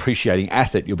an appreciating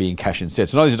asset. You'll be in cash instead.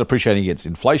 So not only is it appreciating against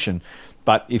inflation,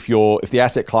 but if the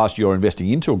asset class you're investing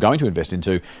into or going to invest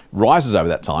into rises over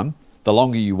that time, the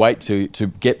longer you wait to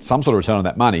get some sort of return on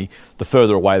that money, the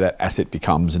further away that asset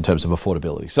becomes in terms of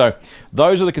affordability. So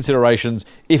those are the considerations.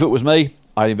 If it was me,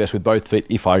 I'd invest with both feet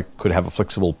if I could have a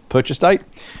flexible purchase date.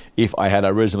 If I had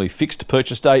a reasonably fixed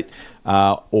purchase date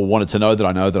or wanted to know that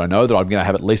I know that I'm going to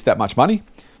have at least that much money,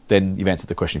 then you've answered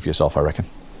the question for yourself, I reckon.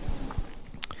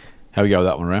 How we go with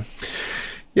that one, Ram?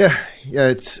 Yeah,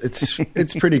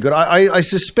 it's pretty good. I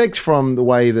suspect from the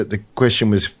way that the question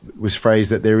was phrased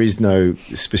that there is no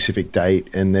specific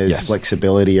date and there's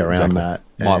flexibility around that.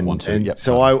 Might want to. Yep.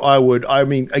 So I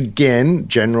mean, again,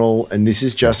 general, and this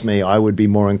is just me, I would be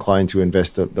more inclined to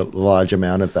invest the large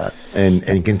amount of that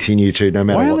and continue to, no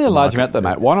matter what. Why only a large amount, though,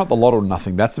 mate? Why not the lot or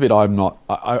nothing? That's the bit I'm not.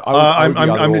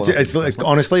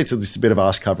 Honestly, it's just a bit of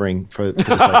ass covering for the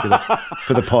sake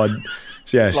for the pod.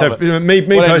 Yeah, so me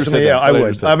personally, yeah, I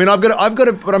would. I mean, I've got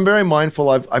to, but I'm very mindful.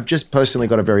 I've just personally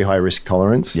got a very high risk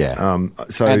tolerance. Yeah.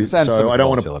 So I don't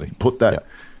want to put that.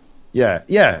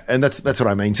 Yeah, and that's what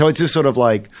I mean. So it's just sort of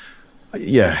like,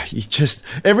 yeah, you just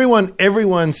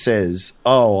everyone says,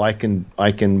 oh, I can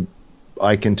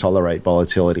tolerate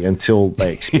volatility until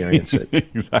they experience it.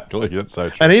 Exactly, that's so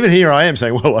true. And even here I am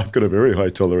saying, well, I've got a very high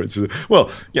tolerance.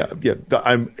 Well, yeah.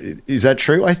 Is that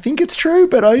true? I think it's true,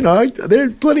 but there are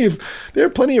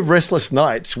plenty of restless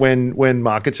nights when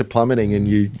markets are plummeting and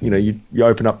you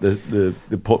open up the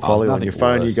portfolio on your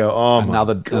phone, you go, oh,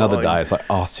 another day. It's like,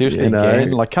 oh, seriously,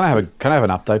 again? Like, can I have an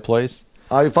update, please?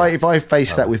 If I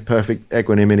face that with perfect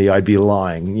equanimity, I'd be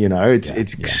lying. It's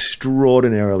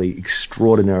extraordinarily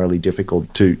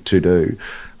difficult to do,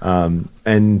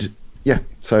 and yeah.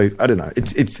 So I don't know.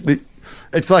 It's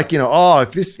like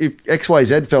if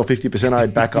XYZ fell 50%,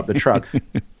 I'd back up the truck.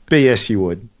 BS, you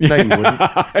would. No, you wouldn't.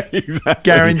 Exactly.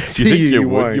 Guarantee you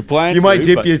won't. You might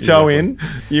dip your toe in.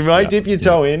 You might dip your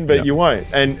toe in, but you won't.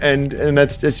 And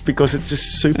that's because it's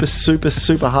just super, super,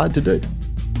 super hard to do.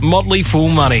 Motley Fool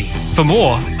Money. For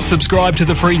more, subscribe to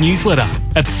the free newsletter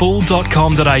at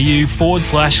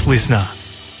fool.com.au/listener.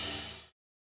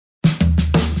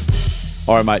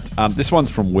 All right, mate. This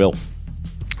one's from Will.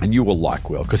 And you will like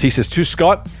Will because he says, to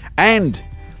Scott and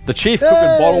the chief cook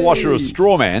and bottle washer of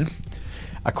Strawman,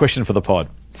 a question for the pod.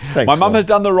 Thanks, My mum Will. has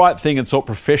done the right thing and sought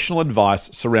professional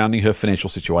advice surrounding her financial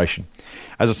situation.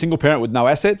 As a single parent with no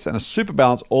assets and a super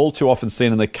balance all too often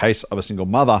seen in the case of a single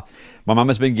mother, my mum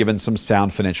has been given some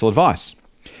sound financial advice.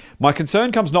 My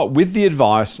concern comes not with the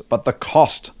advice, but the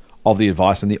cost of the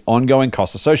advice and the ongoing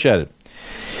costs associated.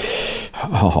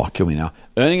 Oh, kill me now.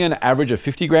 Earning an average of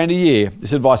 $50,000 a year,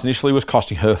 this advice initially was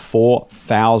costing her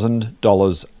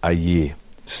 $4,000 a year.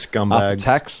 Scumbags. After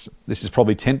tax, this is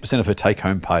probably 10% of her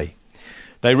take-home pay.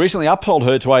 They recently upheld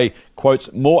her to a,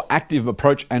 quote, more active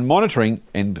approach and monitoring,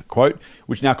 end quote,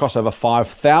 which now costs over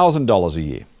 $5,000 a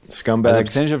year. Scumbags. As a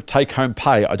percentage of take-home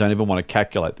pay, I don't even want to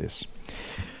calculate this.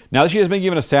 Now that she has been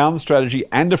given a sound strategy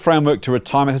and a framework to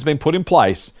retirement has been put in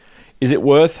place, is it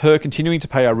worth her continuing to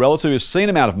pay a relatively obscene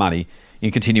amount of money in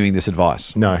continuing this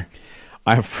advice? No.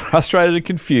 I am frustrated and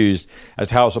confused as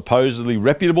to how a supposedly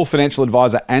reputable financial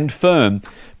advisor and firm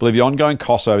believe the ongoing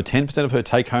costs of over 10% of her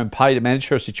take-home pay to manage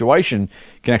her situation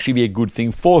can actually be a good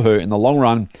thing for her in the long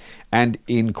run and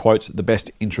in, quotes, the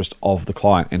best interest of the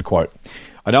client, end quote.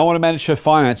 I don't want to manage her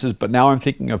finances, but now I'm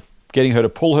thinking of getting her to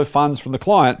pull her funds from the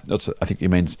client, that's, I think he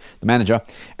means the manager,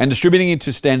 and distributing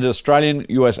into standard Australian,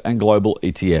 US, and global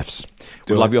ETFs.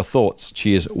 Would love your thoughts.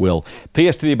 Cheers, Will.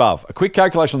 PS to the above. A quick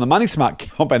calculation on the Money Smart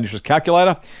compound interest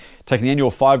calculator, taking the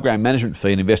annual $5,000 management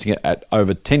fee and investing it at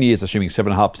over 10 years, assuming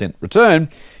 7.5% return,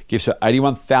 gives her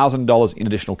 $81,000 in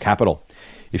additional capital.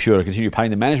 If she were to continue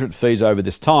paying the management fees over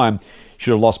this time, she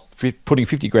would have lost putting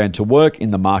 $50,000 to work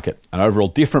in the market, an overall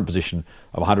different position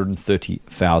of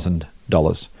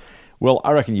 $130,000. Well,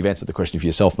 I reckon you've answered the question for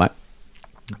yourself, mate.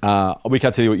 We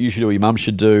can't tell you what you should do or your mum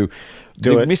should do.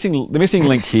 The missing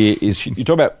link here is you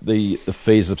talk about the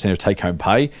fees as a percent of take-home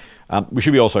pay. We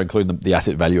should be also including the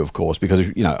asset value, of course,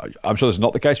 because I'm sure this is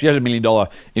not the case. If you had $1 million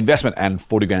investment and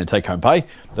 $40,000 in take-home pay,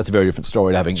 that's a very different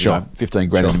story to having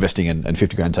 $15,000 in investing and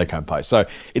 $50,000 in take-home pay. So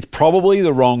it's probably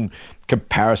the wrong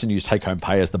comparison to use take-home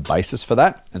pay as the basis for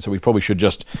that, and so we probably should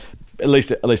just at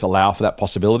least allow for that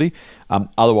possibility.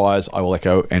 Otherwise, I will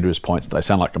echo Andrew's points. They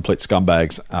sound like complete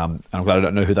scumbags, and I'm glad I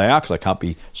don't know who they are because I can't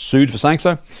be sued for saying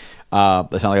so. They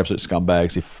sound like absolute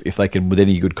scumbags. If they can, with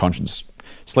any good conscience,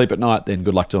 sleep at night, then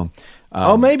good luck to them.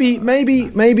 Maybe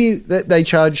they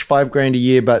charge $5,000 a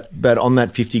year, but on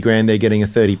that $50,000 they're getting a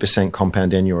 30%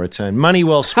 compound annual return. Money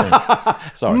well spent.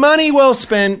 Money well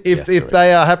spent. If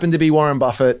they happen to be Warren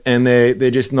Buffett and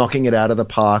they're just knocking it out of the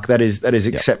park, that is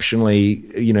exceptionally.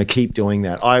 Keep doing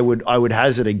that. I would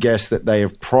hazard a guess that they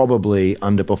have probably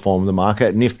underperformed the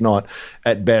market, and if not,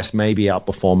 at best maybe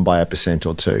outperformed by 1%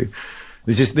 or 2%.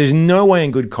 There's no way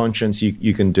in good conscience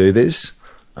you can do this.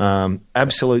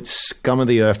 Absolute scum of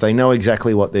the earth. They know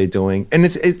exactly what they're doing, and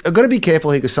I've got to be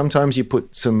careful here because sometimes you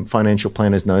put some financial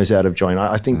planners' nose out of joint.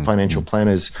 I think financial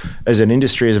planners as an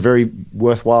industry is a very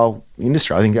worthwhile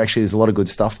industry. I think actually there's a lot of good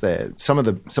stuff there. Some of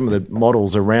the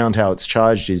models around how it's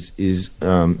charged is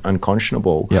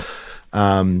unconscionable. Yep.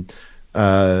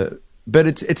 But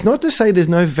it's not to say there's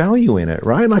no value in it,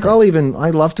 right? Like I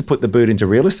love to put the boot into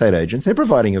real estate agents. They're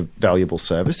providing a valuable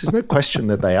service. There's no question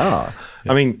that they are.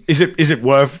 Yeah. I mean, is it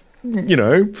worth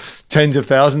tens of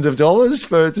thousands of dollars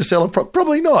to sell a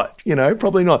probably not.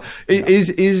 Probably not. Yeah.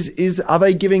 Are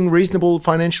they giving reasonable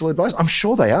financial advice? I'm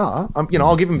sure they are.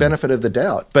 I'll give them benefit of the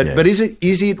doubt. But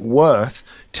is it worth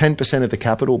 10% of the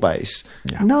capital base?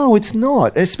 Yeah. No, it's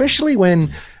not. Especially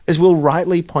when, as Will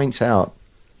rightly points out,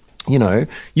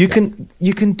 you can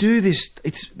do this.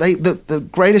 The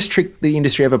greatest trick the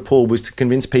industry ever pulled was to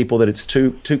convince people that it's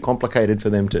too complicated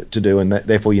for them to do, and that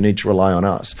therefore you need to rely on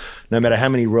us. No matter how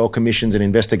many royal commissions and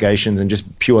investigations and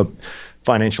just pure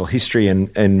financial history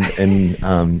and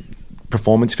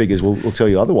performance figures will tell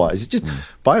you otherwise. It's just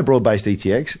buy a broad-based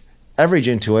ETX, average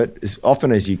into it as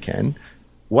often as you can.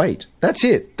 Wait, that's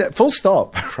it. Full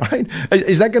stop, right?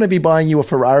 Is that going to be buying you a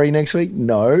Ferrari next week?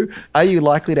 No. Are you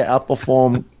likely to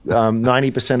outperform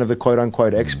 90% of the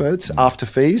quote-unquote experts after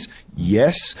fees?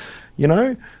 Yes.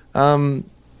 Yeah.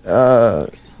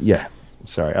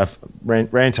 Sorry, I've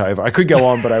rant over. I could go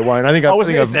on, but I won't. I think I've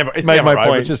made my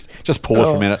point. Just pause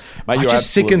for a minute. Mate, it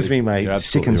just sickens me, mate. It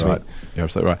sickens me. You're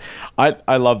absolutely right.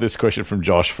 I love this question from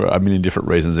Josh for a million different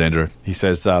reasons, Andrew. He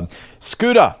says,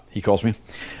 Scooter, he calls me.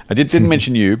 I didn't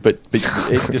mention you, but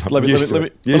just let me finish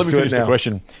the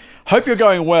question. Hope you're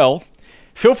going well.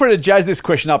 Feel free to jazz this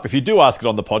question up if you do ask it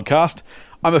on the podcast.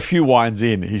 I'm a few wines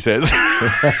in, he says,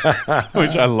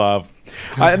 which I love.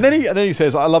 And then he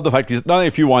says, I love the fact he's not only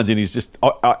a few wines in, he's just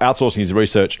outsourcing his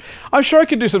research. I'm sure I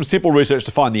could do some simple research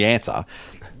to find the answer.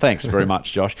 Thanks very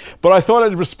much, Josh. But I thought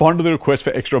I'd respond to the request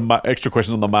for extra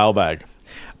questions on the mailbag.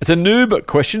 It's a noob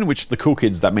question, which the cool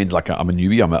kids, that means like I'm a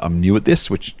newbie, I'm new at this,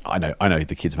 which I know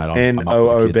the kids, mate.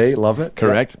 NOOB, love it.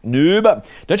 Correct. Yep. Noob.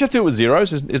 Don't you have to do it with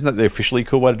zeros? Isn't that the officially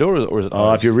cool way to do it? Or is it?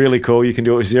 If you're really cool, you can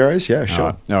do it with zeros. Yeah, sure.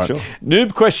 All right. Sure.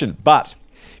 Noob question, but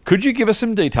could you give us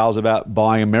some details about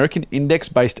buying American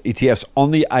index-based ETFs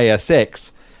on the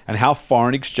ASX and how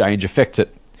foreign exchange affects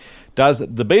it? Does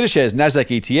the BetaShares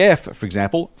NASDAQ ETF, for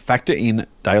example, factor in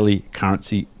daily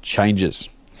currency changes?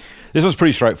 This one's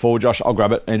pretty straightforward, Josh. I'll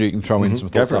grab it. Andrew, you can throw in some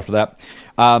thoughts after that.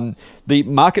 The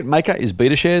market maker is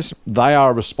BetaShares. They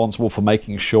are responsible for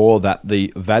making sure that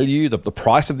the value, the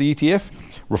price of the ETF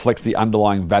reflects the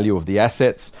underlying value of the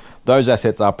assets. Those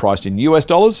assets are priced in US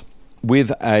dollars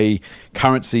with a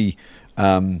currency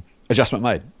adjustment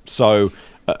made. So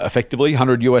effectively,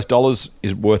 $100 US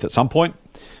is worth at some point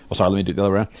Oh, sorry, let me do it the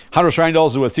other way around. 100 Australian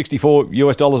dollars is worth 64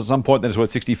 US dollars at some point, then it's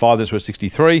worth 65, then it's worth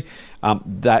 63.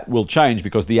 That will change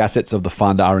because the assets of the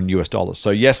fund are in US dollars.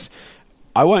 So yes,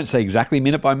 I won't say exactly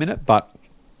minute by minute, but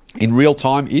in real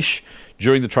time-ish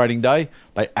during the trading day,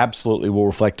 they absolutely will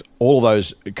reflect all of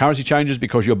those currency changes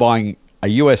because you're buying a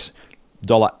US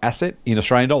dollar asset in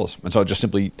Australian dollars. And so it just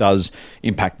simply does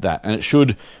impact that. And it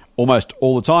should almost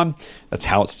all the time. That's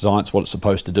how it's designed. It's what it's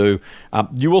supposed to do.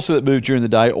 You will see that move during the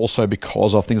day also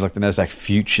because of things like the NASDAQ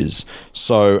futures.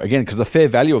 So again, because the fair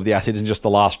value of the asset isn't just the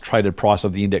last traded price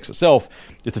of the index itself.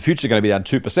 If the futures are going to be down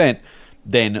 2%,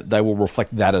 then they will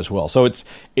reflect that as well. So I was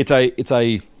going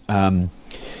to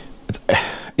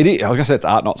say it's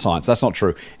art, not science. That's not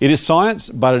true. It is science,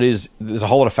 but there's a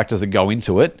whole lot of factors that go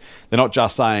into it. They're not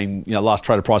just saying, last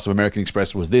traded price of American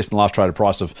Express was this, and the last traded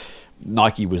price of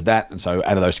Nike was that, and so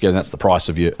add those together, that's the price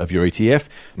of your ETF.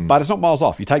 But it's not miles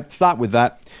off. You start with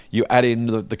that, you add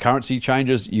in the currency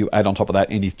changes, you add on top of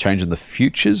that any change in the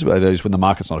futures, that is when the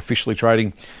market's not officially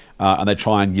trading, and they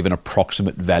try and give an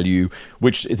approximate value,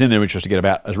 which it's in their interest to get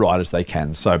about as right as they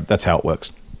can. So that's how it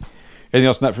works. Anything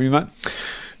else on that from you, mate?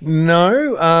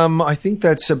 No, I think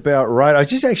that's about right. I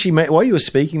just actually, while you were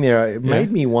speaking there, it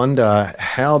made me wonder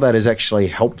how that has actually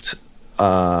helped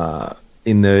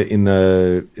in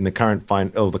the current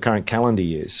the current calendar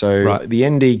year. So the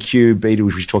NDQ beta,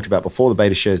 which we talked about before, the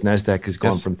beta shares Nasdaq has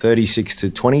gone from $36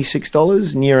 to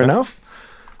 $26, near enough.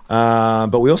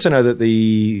 But we also know that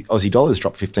the Aussie dollar has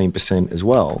dropped 15% as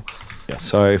well. Yes.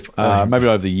 So maybe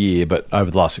over the year, but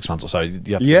over the last 6 months or so.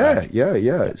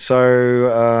 Yeah.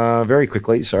 So very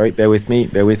quickly, sorry, bear with me.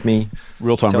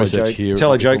 Real-time research here.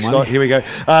 Tell a joke, Scott. Here we go.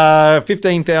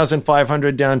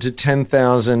 15,500 down to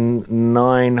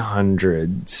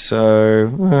 10,900.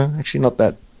 So actually not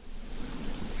that.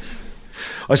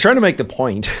 I was trying to make the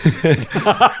point.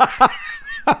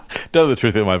 Tell the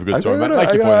truth, it might have a good story, mate.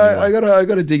 I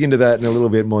got to dig into that in a little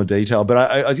bit more detail.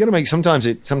 But I was going to make sometimes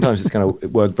it's going to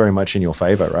work very much in your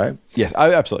favour, right? Yes,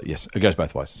 absolutely. Yes, it goes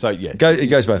both ways. So yeah, it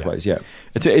goes both ways. Yeah,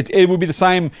 it would be the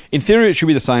same. In theory, it should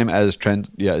be the same as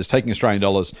as taking Australian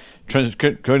dollars,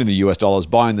 converting the US dollars,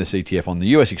 buying this ETF on the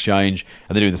US exchange,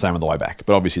 and they're doing the same on the way back.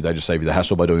 But obviously, they just save you the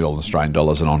hassle by doing it all in Australian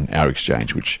dollars and on our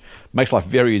exchange, which makes life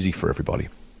very easy for everybody.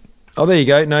 Oh, there you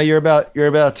go. No, you're about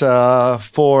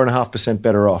 4.5%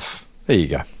 better off. There you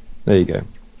go.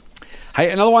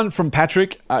 Hey, another one from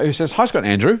Patrick who says, "Hi, Scott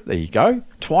and Andrew." There you go.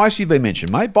 Twice you've been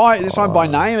mentioned, mate. This time by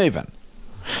name even.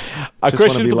 A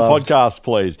question for the podcast,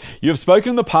 please. You have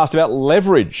spoken in the past about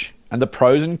leverage and the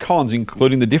pros and cons,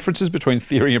 including the differences between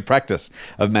theory and practice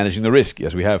of managing the risk.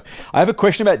 Yes, we have. I have a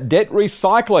question about debt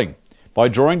recycling by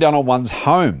drawing down on one's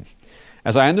home.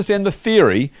 As I understand the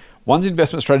theory, one's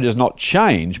investment strategy does not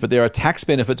change, but there are tax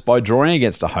benefits by drawing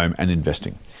against a home and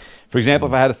investing. For example,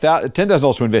 if I had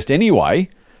 $10,000 to invest anyway,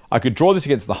 I could draw this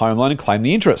against the home loan and claim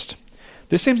the interest.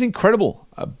 This seems incredible,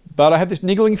 but I have this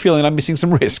niggling feeling I'm missing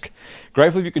some risk.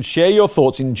 Grateful if you could share your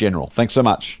thoughts in general. Thanks so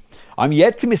much. I'm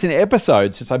yet to miss an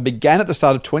episode since I began at the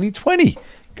start of 2020.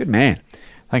 Good man.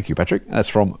 Thank you, Patrick. That's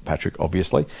from Patrick,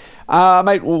 obviously.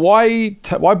 Mate, why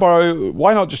borrow?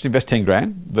 Why not just invest 10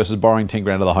 grand versus borrowing 10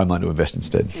 grand of the home loan to invest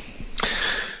instead?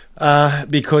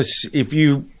 Because if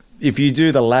you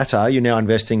do the latter, you're now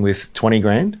investing with 20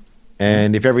 grand.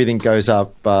 And if everything goes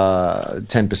up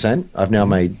 10%, I've now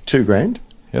made 2 grand.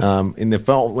 Yes.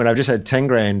 When I've just had 10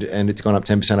 grand and it's gone up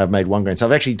 10%, I've made 1 grand. So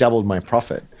I've actually doubled my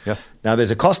profit. Yes. Now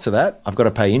there's a cost to that. I've got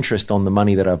to pay interest on the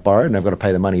money that I've borrowed, and I've got to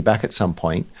pay the money back at some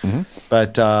point. Mm-hmm.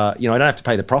 But I don't have to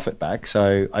pay the profit back.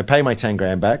 So I pay my 10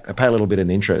 grand back. I pay a little bit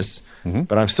in interest,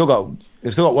 but I've still got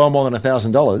well more than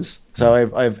 $1,000.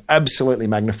 So I've absolutely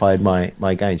magnified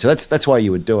my gain. So that's why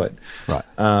you would do it. Right.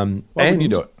 Why wouldn't you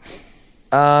do it?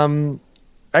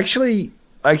 Actually,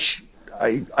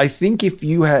 I think if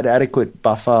you had adequate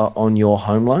buffer on your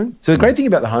home loan. So the great thing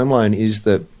about the home loan is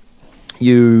that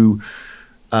you're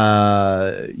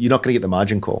not going to get the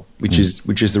margin call, which is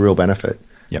the real benefit.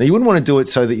 Yep. Now, you wouldn't want to do it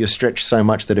so that you're stretched so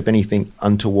much that if anything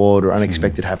untoward or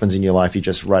unexpected happens in your life, you're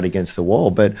just right against the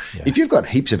wall. But if you've got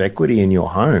heaps of equity in your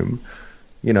home,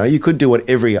 you could do what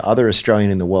every other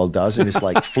Australian in the world does and just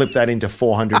like flip that into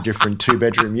 400 different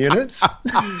 2-bedroom units.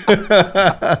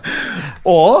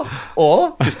 or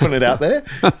just putting it out there,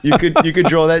 you could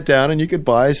draw that down and you could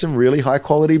buy some really high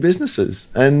quality businesses.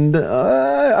 And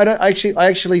I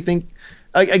actually think,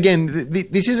 again,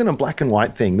 this isn't a black and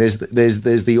white thing. There's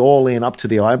the all in up to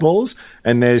the eyeballs,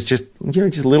 and there's just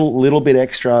just a little bit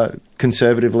extra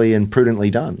conservatively and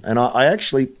prudently done. And I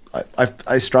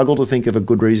struggle to think of a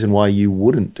good reason why you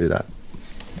wouldn't do that.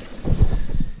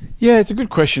 Yeah, it's a good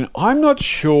question. I'm not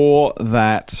sure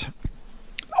that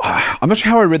I'm not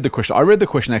sure how I read the question. I read the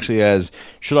question actually as,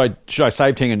 should I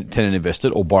save 10 and invest it,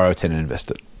 or borrow 10 and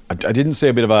invest it? I didn't see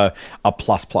a bit of a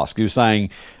plus. He was saying,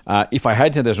 if I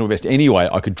had 10,000 to invest anyway,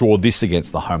 I could draw this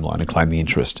against the home loan and claim the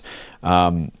interest.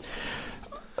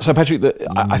 So, Patrick,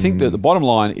 I think that the bottom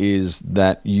line is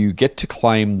that you get to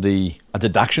claim a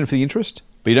deduction for the interest,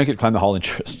 but you don't get to claim the whole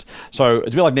interest. So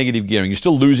it's a bit like negative gearing. You're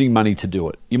still losing money to do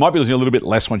it. You might be losing a little bit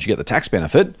less once you get the tax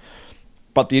benefit,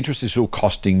 but the interest is still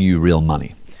costing you real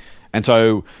money. And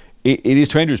so it is,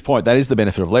 to Andrew's point, that is the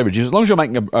benefit of leverage. As long as you're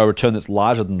making a return that's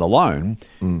larger than the loan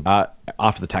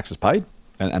after the tax is paid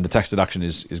and the tax deduction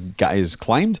is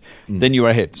claimed, then you're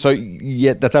ahead. So,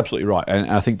 yeah, that's absolutely right.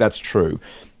 And I think that's true.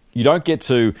 You don't get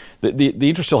to, the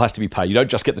interest still has to be paid. You don't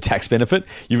just get the tax benefit.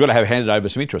 You've got to have handed over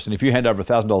some interest. And if you hand over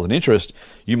 $1,000 in interest,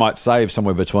 you might save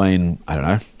somewhere between, I don't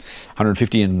know,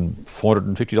 $150 and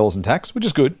 $450 in tax, which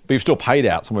is good. But you've still paid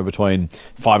out somewhere between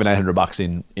 $500 and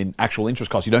 $800 in actual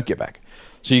interest costs you don't get back.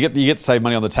 So you get to save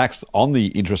money on the tax on the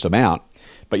interest amount,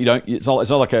 but you don't. It's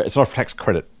not a tax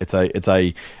credit. It's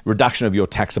a reduction of your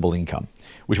taxable income,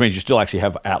 which means you still actually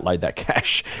have outlaid that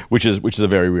cash, which is a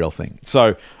very real thing.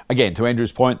 So again, to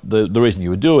Andrew's point, the reason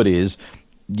you would do it is,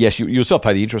 yes, you self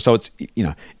pay the interest. So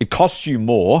it costs you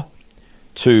more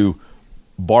to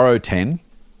borrow 10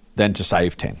 than to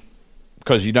save 10,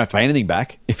 because you don't have to pay anything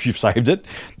back if you've saved it.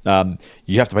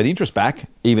 You have to pay the interest back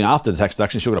even after the tax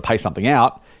deduction. You're going to pay something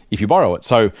out if you borrow it.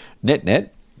 So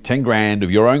net 10 grand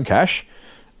of your own cash,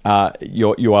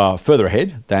 you are further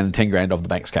ahead than 10 grand of the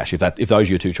bank's cash if those are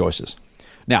your two choices.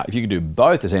 Now, if you can do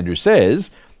both, as Andrew says,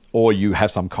 or you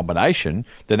have some combination,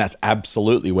 then that's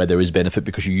absolutely where there is benefit,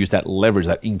 because you use that leverage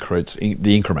that increases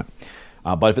the increment.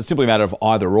 But if it's simply a matter of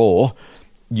either or,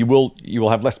 you will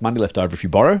have less money left over if you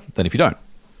borrow than if you don't,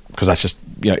 because that's just,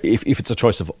 if it's a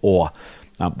choice of or,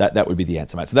 that would be the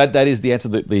answer, mate. So that is the answer.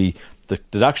 The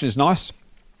deduction is nice,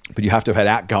 but you have to have had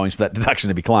outgoings for that deduction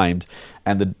to be claimed,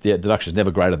 and the deduction is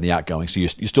never greater than the outgoing. So you're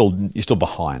still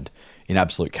behind in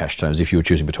absolute cash terms if you were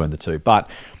choosing between the two. But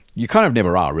you kind of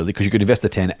never are, really, because you could invest the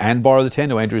 10 and borrow the 10.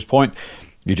 To Andrew's point,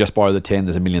 you just borrow the 10.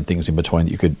 There's a million things in between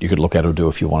that you could look at or do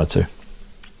if you wanted to.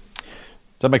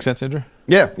 Does that make sense, Andrew?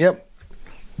 Yeah. Yep.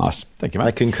 Nice. Thank you, mate.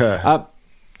 I concur.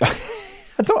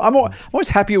 I'm always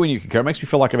happier when you concur. It makes me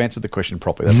feel like I've answered the question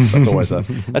properly.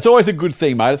 That's always a good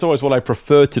thing, mate. It's always what I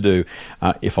prefer to do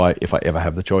if I ever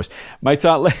have the choice, mate.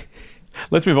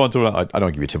 Let's move on to. I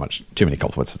don't give you too many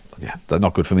compliments. Yeah, they're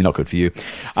not good for me, not good for you.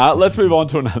 Let's move on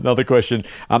to another question.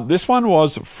 This one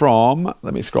was from.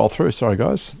 Let me scroll through. Sorry,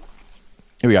 guys.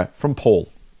 Here we go. From Paul.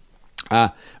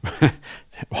 Hi,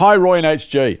 Roy and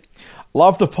HG.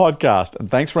 Love the podcast, and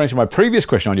thanks for answering my previous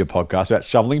question on your podcast about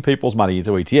shoveling people's money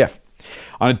into ETF.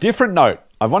 On a different note,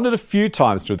 I've wondered a few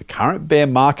times through the current bear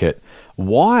market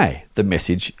why the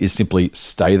message is simply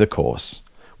stay the course,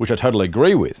 which I totally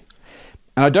agree with.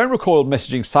 And I don't recall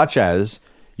messaging such as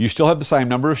you still have the same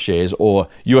number of shares or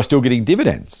you are still getting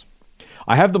dividends.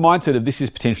 I have the mindset of this is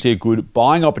potentially a good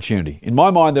buying opportunity. In my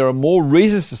mind, there are more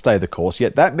reasons to stay the course,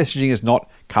 yet that messaging is not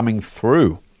coming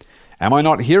through. Am I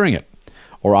not hearing it?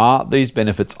 Or are these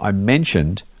benefits I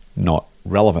mentioned not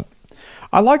relevant?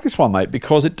 I like this one, mate,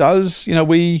 because it does,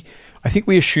 I think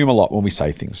we assume a lot when we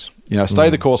say things. Stay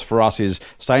the course for us is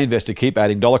stay invested, keep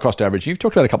adding, dollar cost average. You've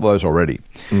talked about a couple of those already.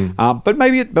 But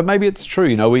maybe it's true.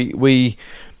 We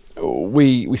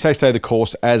say stay the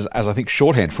course as I think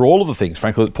shorthand for all of the things,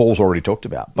 frankly, that Paul's already talked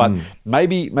about. But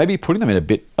maybe putting them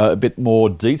in a bit more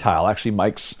detail actually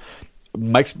makes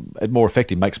it more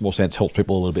effective, makes more sense, helps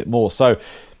people a little bit more. So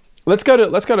let's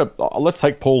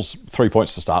take Paul's 3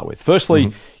 points to start with.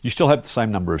 Firstly, you still have the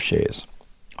same number of shares.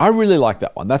 I really like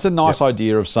that one. That's a nice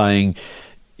idea of saying,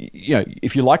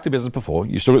 if you liked the business before,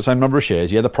 you've still got the same number of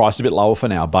shares. Yeah, the price is a bit lower for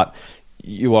now, but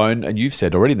you own, and you've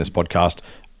said already in this podcast,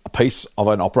 a piece of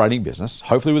an operating business,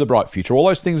 hopefully with a bright future. All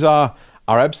those things are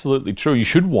absolutely true. You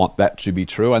should want that to be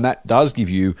true, and that does give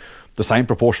you the same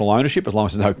proportional ownership, as long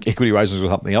as there's no equity raises or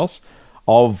something else,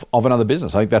 of another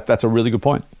business. I think that's a really good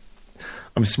point.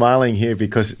 I'm smiling here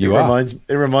because it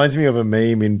reminds me of a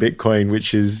meme in Bitcoin,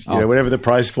 which is, whenever the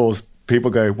price falls,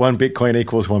 people go, 1 Bitcoin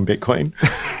equals 1 Bitcoin.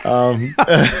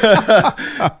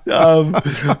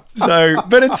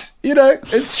 But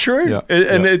it's true. Yeah,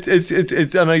 and it's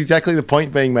exactly the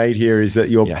point being made here is that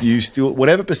you still,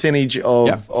 whatever percentage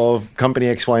of company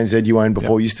X, Y, and Z you owned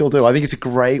before, you still do. I think it's a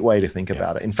great way to think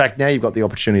about it. In fact, now you've got the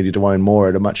opportunity to own more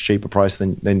at a much cheaper price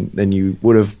than you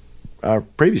would have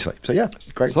previously. So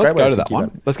it's great. So let's go to that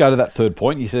one. Let's go to that third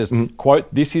point. He says,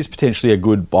 quote, this is potentially a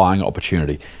good buying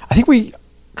opportunity. I think we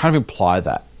kind of imply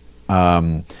that.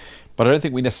 But I don't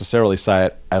think we necessarily say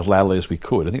it as loudly as we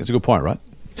could. I think it's a good point, right?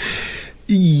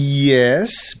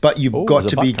 Yes, but you've got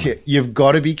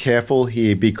to be careful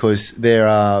here because there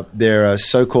are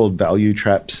so-called value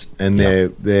traps, and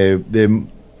they're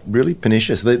really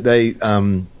pernicious. They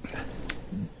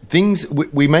things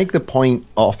we make the point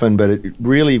often, but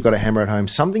really you've got to hammer it home.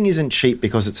 Something isn't cheap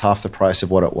because it's half the price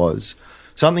of what it was.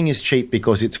 Something is cheap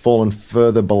because it's fallen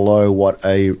further below what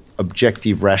a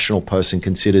objective, rational person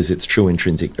considers its true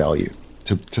intrinsic value.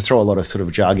 To throw a lot of sort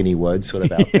of jargony words sort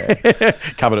of out there.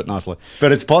 Covered it nicely.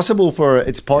 But it's possible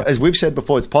as we've said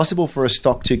before, it's possible for a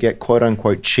stock to get quote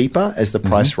unquote cheaper as the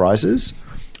price rises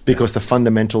because the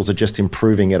fundamentals are just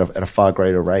improving at a far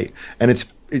greater rate. And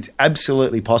it's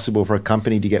absolutely possible for a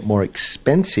company to get more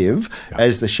expensive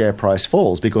as the share price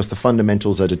falls because the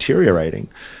fundamentals are deteriorating.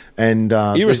 And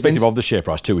irrespective of the share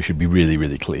price too, we should be really,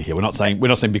 really clear here. We're not saying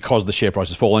because the share price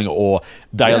is falling or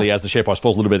daily as the share price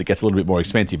falls a little bit, it gets a little bit more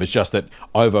expensive. It's just that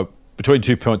between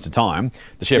 2 points of time,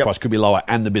 the share price could be lower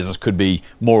and the business could be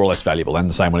more or less valuable, and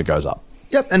the same when it goes up.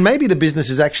 Yep, and maybe the business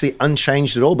is actually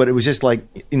unchanged at all, but it was just like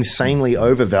insanely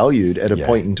overvalued at a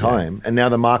point in time. And now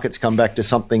the market's come back to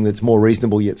something that's more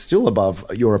reasonable, yet still above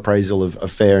your appraisal of a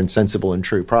fair and sensible and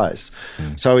true price.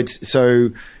 So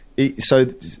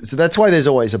that's why there's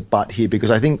always a but here, because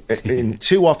I think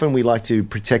too often we like to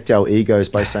protect our egos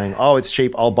by saying, oh, it's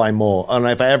cheap, I'll buy more. And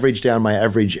if I average down, my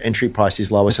average entry price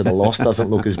is lower, so the loss doesn't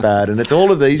look as bad. And it's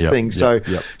all of these things. So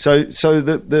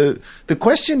the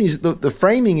question is, the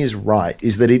framing is right,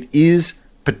 is that it is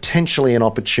potentially an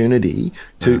opportunity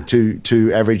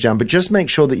to average down, but just make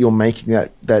sure that you're making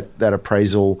that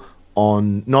appraisal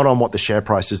not on what the share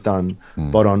price has done,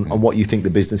 but on what you think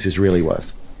the business is really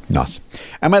worth. Nice.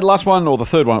 And mate, the last one, or the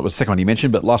third one, it was the second one you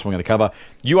mentioned, but last one I'm going to cover,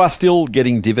 you are still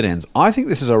getting dividends. I think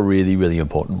this is a really, really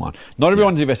important one. Not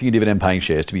everyone's investing in dividend-paying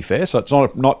shares, to be fair, so it's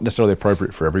not necessarily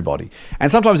appropriate for everybody.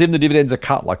 And sometimes even the dividends are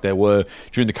cut, like they were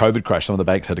during the COVID crash. Some of the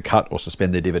banks had to cut or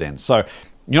suspend their dividends. So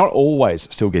you're not always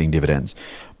still getting dividends.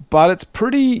 But it's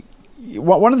pretty...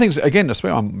 One of the things, again,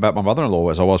 I'm about my mother-in-law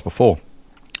as I was before,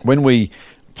 when we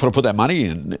sort of put that money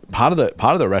in, part of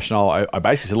the rationale, I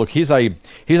basically said, look, here's a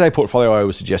portfolio I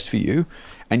would suggest for you.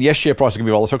 And yes, share prices can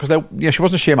be volatile because she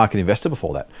wasn't a share market investor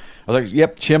before that. I was like,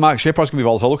 yep, share price can be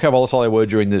volatile. Look how volatile they were I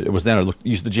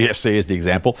used the GFC as the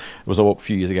example. It was a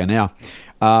few years ago now.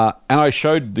 And I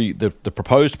showed the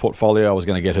proposed portfolio I was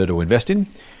going to get her to invest in. And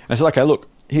I said, okay, look,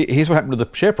 here's what happened to the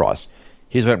share price.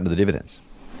 Here's what happened to the dividends.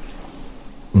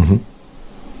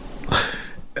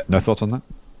 No thoughts on that?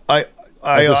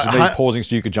 I was me pausing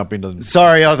so you could jump into.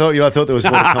 Sorry, I thought there was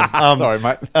more to come. Sorry,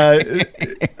 mate.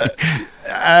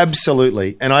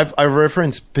 Absolutely, and I've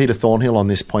referenced Peter Thornhill on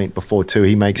this point before too.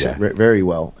 He makes it very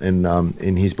well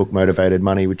in his book Motivated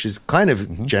Money, which is kind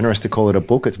of generous to call it a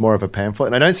book. It's more of a pamphlet,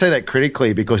 and I don't say that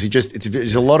critically because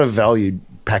it's a lot of value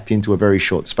packed into a very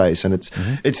short space, and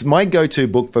it's my go-to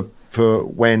book for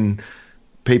when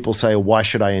people say, why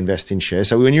should I invest in shares?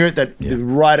 So when you're at that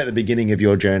right at the beginning of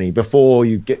your journey, before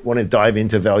you want to dive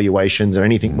into valuations or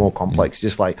anything more complex,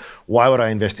 just like, why would I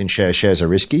invest in shares? Shares are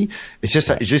risky. It's just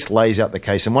it just lays out the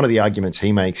case. And one of the arguments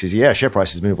he makes is, share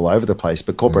prices move all over the place,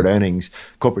 but corporate earnings,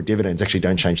 corporate dividends actually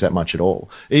don't change that much at all,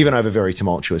 even over very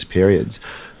tumultuous periods.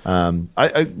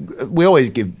 We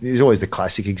always there's always the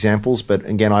classic examples, but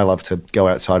again, I love to go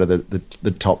outside of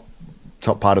the top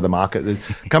part of the market. The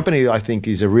company I think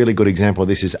is a really good example of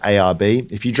this is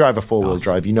ARB. If you drive a four-wheel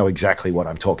drive, you know exactly what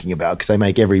I'm talking about because they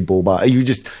make every bull bar.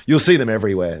 You'll see them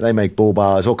everywhere. They make bull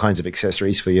bars, all kinds of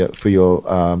accessories for your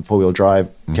four-wheel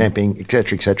drive, camping,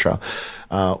 etc., etc.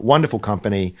 Wonderful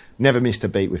company. Never missed a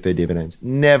beat with their dividends.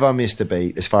 Never missed a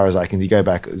beat as far as I can. You go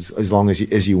back as long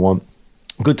as you want.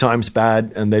 Good times,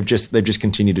 bad, and they've just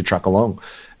continued to truck along.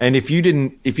 And if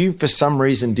you for some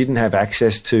reason didn't have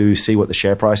access to see what the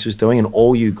share price was doing, and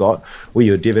all you got were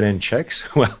your dividend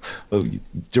checks, well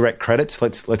direct credits.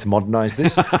 Let's modernize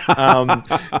this.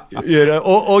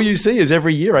 All you see is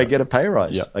every year I get a pay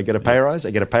rise. Yep. I get a pay rise.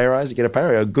 I get a pay rise. I get a pay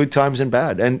rise. Good times and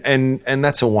bad, and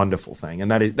that's a wonderful thing.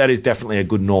 And that is definitely a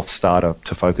good North Star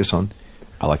to focus on.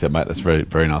 I like that, mate. That's very,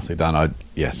 very nicely done.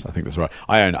 Yes, I think that's right.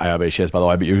 I own ARB shares, by the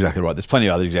way, but you're exactly right. There's plenty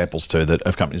of other examples too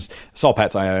of companies. Soul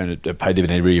Patts I own, pay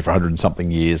dividend every year for 100 and something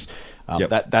years.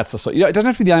 That's the sort. It doesn't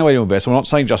have to be the only way to invest. We're not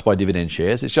saying just buy dividend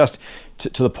shares. It's just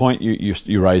to the point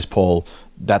you raised, Paul.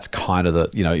 That's kind of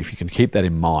if you can keep that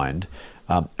in mind.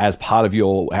 As part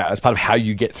of how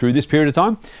you get through this period of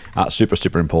time,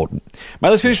 super important. Mate,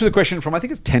 let's finish with a question from I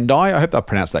think it's Tendai. I hope I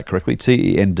pronounced that correctly.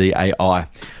 Tendai.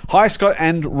 Hi, Scott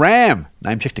and Ram.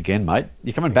 Name checked again, mate.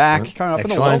 You're coming back. You're coming up in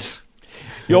the world.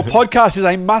 Your podcast is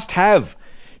a must-have.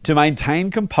 to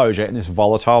maintain composure in this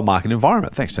volatile market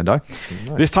environment. Thanks, Tendo.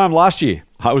 Nice. This time last year,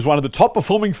 I was one of the top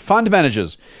performing fund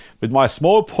managers, with my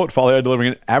small portfolio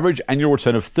delivering an average annual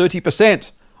return of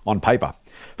 30% on paper.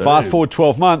 Fast forward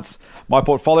 12 months, my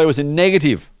portfolio was in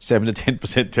negative 7 to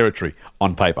 10% territory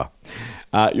on paper.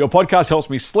 Your podcast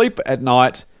helps me sleep at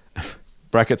night,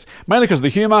 brackets, mainly because of the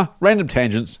humour, random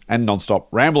tangents, and non-stop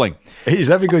rambling. Is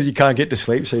that because you can't get to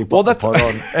sleep, so you put the pod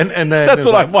on? And then that's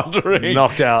what I'm wondering.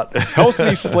 Knocked out. Helps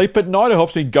me sleep at night or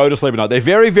helps me go to sleep at night? They're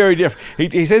very, very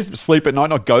different. He says sleep at night,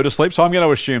 not go to sleep. So I'm going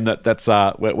to assume that's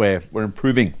we're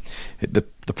improving the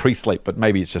pre-sleep, but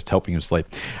maybe it's just helping him sleep.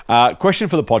 Question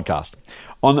for the podcast.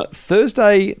 On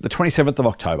Thursday, the 27th of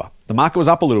October, the market was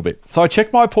up a little bit. So I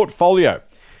checked my portfolio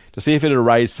to see if it had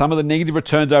erased some of the negative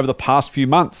returns over the past few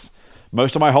months.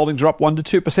 Most of my holdings are up 1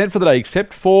 to 2% for the day,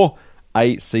 except for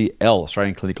ACL,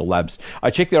 Australian Clinical Labs.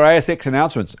 I checked their ASX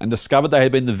announcements and discovered they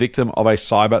had been the victim of a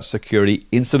cyber security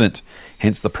incident.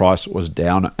 Hence, the price was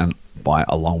down and by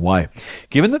a long way.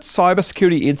 Given that cyber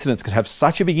security incidents could have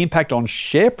such a big impact on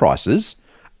share prices,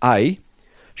 A,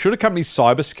 should a company's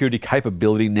cyber security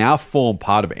capability now form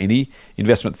part of any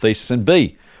investment thesis? And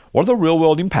B, what are the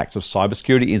real-world impacts of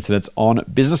cybersecurity incidents on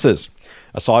businesses?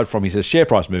 Aside from, he says, share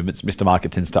price movements, Mr.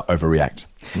 Market tends to overreact.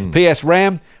 P.S.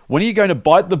 Ram, when are you going to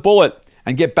bite the bullet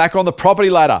and get back on the property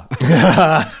ladder?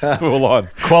 Full on.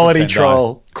 Quality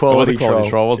troll. Quality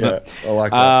troll, wasn't it? I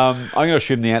like that. I'm going to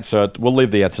assume the answer. We'll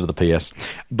leave the answer to the P.S.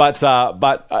 But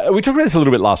we talked about this a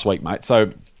little bit last week, mate.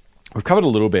 So we've covered a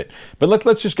little bit, but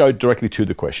let's just go directly to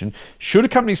the question. Should a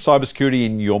company's cybersecurity,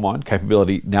 in your mind,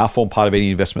 capability now form part of any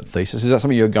investment thesis? Is that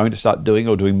something you're going to start doing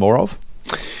or doing more of?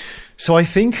 So I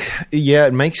think,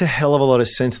 it makes a hell of a lot of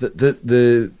sense. That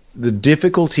the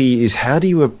difficulty is, how do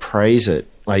you appraise it?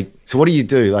 Like, so what do you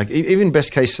do? Like, even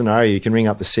best case scenario, you can ring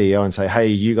up the CEO and say, hey,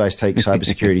 you guys take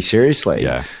cybersecurity seriously.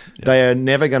 Yeah. They are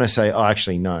never going to say, oh,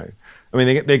 actually, no. I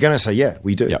mean, they're going to say, yeah,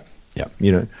 we do. Yep.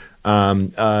 You know?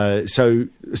 So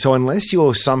unless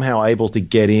you're somehow able to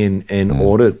get in and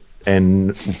audit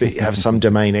and have some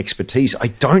domain expertise, I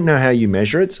don't know how you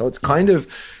measure it. So it's kind of,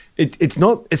 it's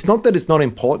not that it's not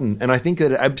important, and I think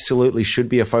that it absolutely should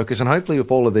be a focus. And hopefully, with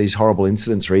all of these horrible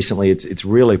incidents recently, it's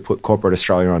really put corporate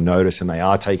Australia on notice, and they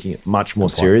are taking it much more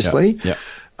seriously. Yeah.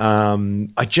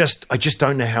 I just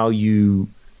don't know how you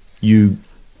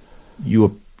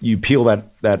peel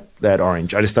that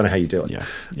orange. I just don't know how you do it.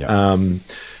 Yeah. And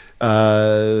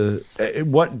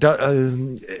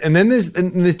then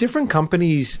there's different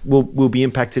companies will be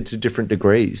impacted to different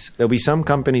degrees. There'll be some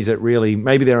companies that really,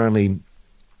 maybe they don't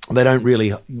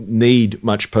really need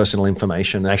much personal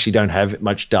information. They actually don't have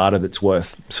much data that's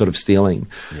worth sort of stealing.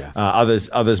 Yeah.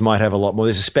 Others might have a lot more.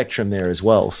 There's a spectrum there as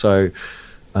well. So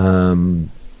I'm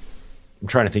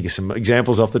trying to think of some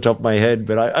examples off the top of my head,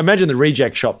 but I imagine the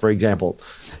reject shop, for example,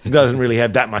 doesn't really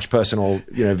have that much personal,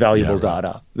 valuable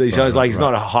data. So it's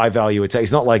not a high value attack.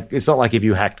 It's not like if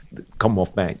you hacked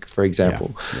Commonwealth Bank, for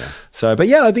example. Yeah. So, but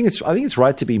yeah, I think it's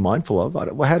right to be mindful of.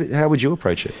 How would you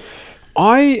approach it?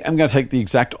 I am going to take the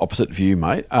exact opposite view,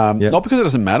 mate. Not because it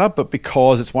doesn't matter, but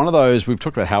because it's one of those, we've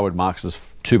talked about Howard Marks's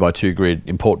 2x2 grid,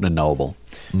 important and knowable.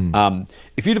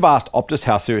 If you'd have asked Optus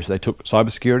how serious they took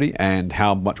cybersecurity and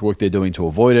how much work they're doing to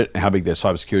avoid it, and how big their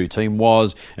cybersecurity team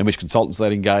was, and which consultants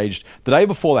they'd engaged, the day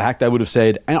before the hack, they would have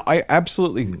said, and I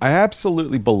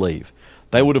absolutely believe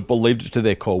they would have believed it to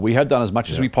their core, we have done as much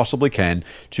as we possibly can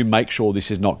to make sure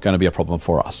this is not going to be a problem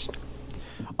for us.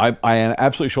 I am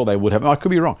absolutely sure they would have. I could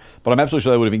be wrong, but I'm absolutely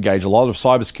sure they would have engaged a lot of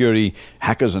cybersecurity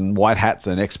hackers and white hats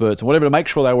and experts and whatever to make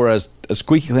sure they were as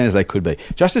squeaky clean as they could be,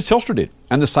 just as Telstra did.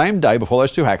 And the same day before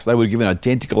those two hacks, they would have given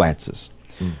identical answers.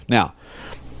 Now,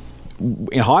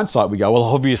 in hindsight, we go, well,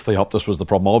 obviously Optus was the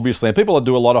problem, obviously. And people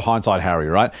do a lot of hindsight Harry,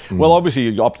 right? Well,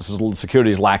 obviously Optus's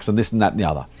security is lax and this and that and the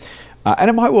other.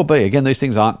 And it might well be. Again, these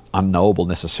things aren't unknowable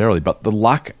necessarily, but the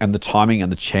luck and the timing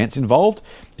and the chance involved,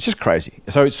 it's just crazy.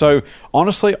 So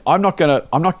honestly, I'm not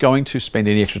going to spend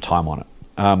any extra time on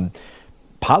it.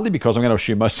 Partly because I'm going to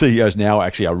assume most CEOs now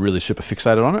actually are really super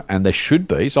fixated on it, and they should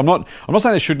be. So I'm not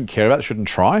saying they shouldn't care about it, shouldn't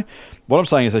try. What I'm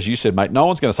saying is, as you said, mate, no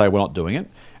one's going to say we're not doing it.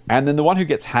 And then the one who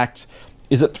gets hacked,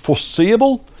 is it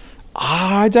foreseeable?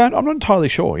 I'm not entirely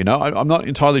sure. I'm not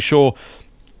entirely sure.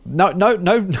 No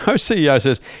CEO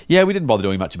says, yeah, we didn't bother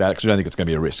doing much about it because we don't think it's going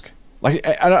to be a risk.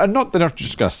 They're not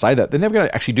just going to say that. They're never going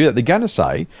to actually do that. They're going to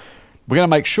say, we're going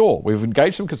to make sure we've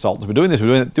engaged some consultants. We're doing this.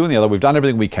 We're doing the other. We've done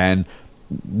everything we can.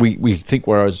 We think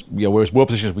we're as well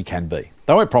positioned as we can be.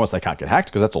 They won't promise they can't get hacked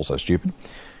because that's also stupid.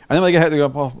 And then when they get hacked, they go,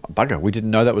 well, bugger, we didn't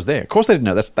know that was there. Of course they didn't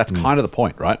know. That's kind of the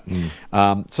point, right?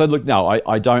 So look, no,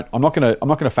 I don't. I'm not going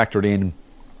to factor it in.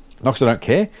 Not because I don't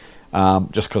care.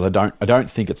 Just because I don't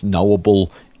think it's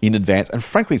knowable in advance, and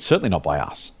frankly, it's certainly not by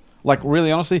us. Like,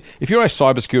 really honestly, if you're a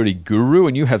cybersecurity guru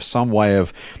and you have some way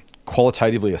of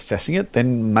qualitatively assessing it,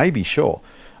 then maybe sure.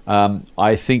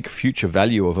 I think future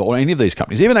value of or any of these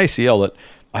companies, even ACL, that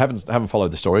I haven't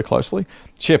followed the story closely.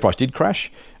 Share price did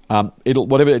crash.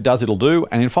 Whatever it does, it'll do.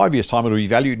 And in 5 years' time, it'll be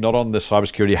valued not on the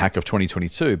cybersecurity hack of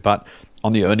 2022, but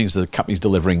on the earnings the company's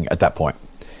delivering at that point.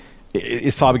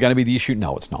 Is cyber going to be the issue?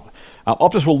 No, it's not.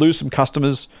 Optus will lose some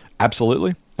customers,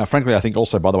 absolutely. Frankly, I think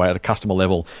also, by the way, at a customer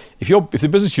level, if the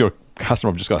business you're a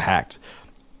customer have just got hacked,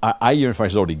 A, your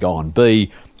information's already gone.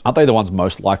 B, aren't they the ones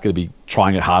most likely to be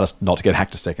trying it hardest not to get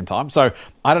hacked a second time? So,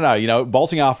 I don't know,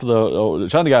 bolting after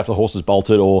showing the guy after the horse is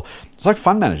bolted, or it's like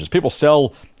fund managers. People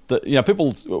sell...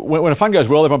 people when a fund goes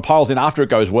well, everyone piles in after it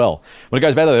goes well. When it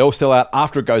goes badly, they all sell out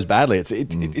after it goes badly.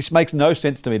 It makes no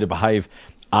sense to me to behave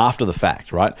after the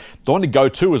fact, right? The one to go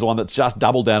to is the one that's just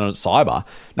doubled down on its cyber.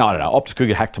 No, I don't know. Optus could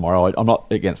get hacked tomorrow. I'm not,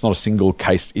 again, it's not a single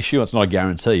case issue. It's not a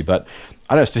guarantee, but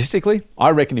I don't know, statistically,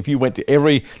 I reckon if you went to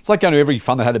it's like going to every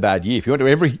fund that had a bad year. If you went to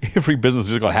every business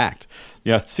that just got hacked,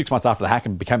 6 months after the hack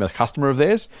and became a customer of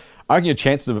theirs, I reckon your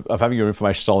chances of having your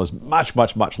information stolen is much,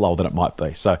 much, much lower than it might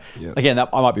be. So, Again,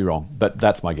 I might be wrong, but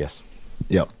that's my guess.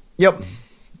 Yep.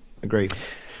 Agreed.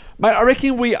 Mate, I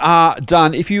reckon we are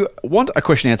done. If you want a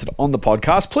question answered on the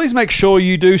podcast, please make sure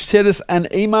you do send us an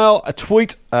email, a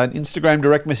tweet, an Instagram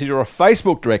direct message, or a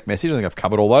Facebook direct message. I think I've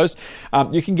covered all those.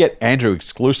 You can get Andrew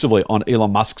exclusively on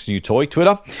Elon Musk's new toy,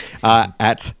 Twitter,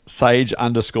 at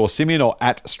Sage_Simeon or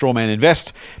at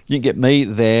StrawmanInvest. You can get me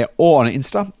there or on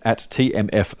Insta at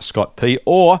TMFScottP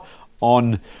or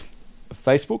on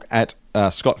Facebook at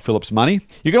Scott Phillips Money.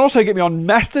 You can also get me on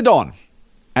Mastodon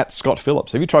at Scott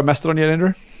Phillips. Have you tried Mastodon yet,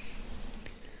 Andrew?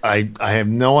 I have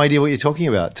no idea what you're talking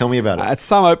about. Tell me about it. It's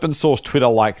some open source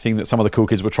Twitter-like thing that some of the cool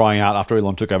kids were trying out after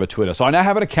Elon took over Twitter. So I now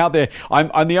have an account there.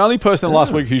 I'm the only person in the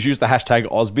last week who's used the hashtag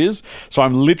 _OzBiz. So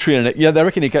I'm literally in it. Yeah, they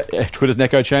reckon Twitter's an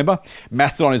echo chamber.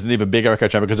 Mastodon is an even bigger echo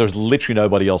chamber because there's literally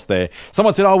nobody else there.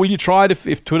 Someone said, will you try it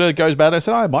if Twitter goes bad? I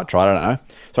said, I might try it. I don't know.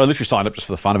 So I literally signed up just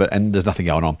for the fun of it, and there's nothing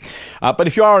going on. But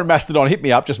if you are on Mastodon, hit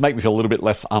me up. Just make me feel a little bit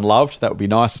less unloved. That would be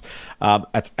nice.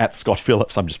 At Scott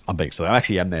Phillips. I'm being silly. I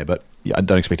actually am there, but yeah, I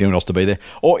don't expect anyone else to be there.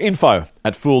 Or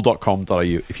info@fool.com.au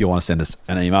if you want to send us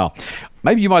an email.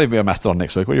 Maybe you might even be on Mastodon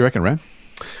next week. What do you reckon, Ram?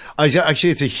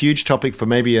 Actually, it's a huge topic for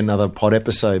maybe another pod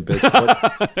episode, but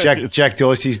Jack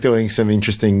Dorsey's doing some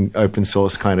interesting open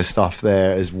source kind of stuff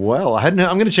there as well. I'm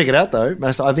going to check it out, though.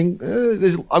 I think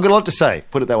I've got a lot to say.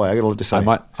 Put it that way. I've got a lot to say.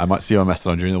 I might see you on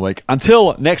Mastodon during the week.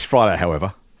 Until next Friday,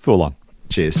 however, Fool on.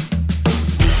 Cheers.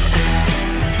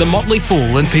 The Motley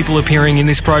Fool and people appearing in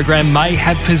this program may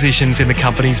have positions in the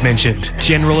companies mentioned.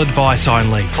 General advice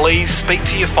only. Please speak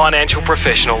to your financial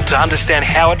professional to understand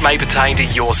how it may pertain to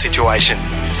your situation.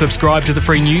 Subscribe to the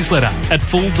free newsletter at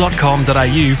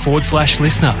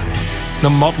fool.com.au/listener. The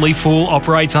Motley Fool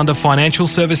operates under Financial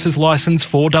Services Licence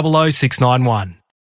 400691.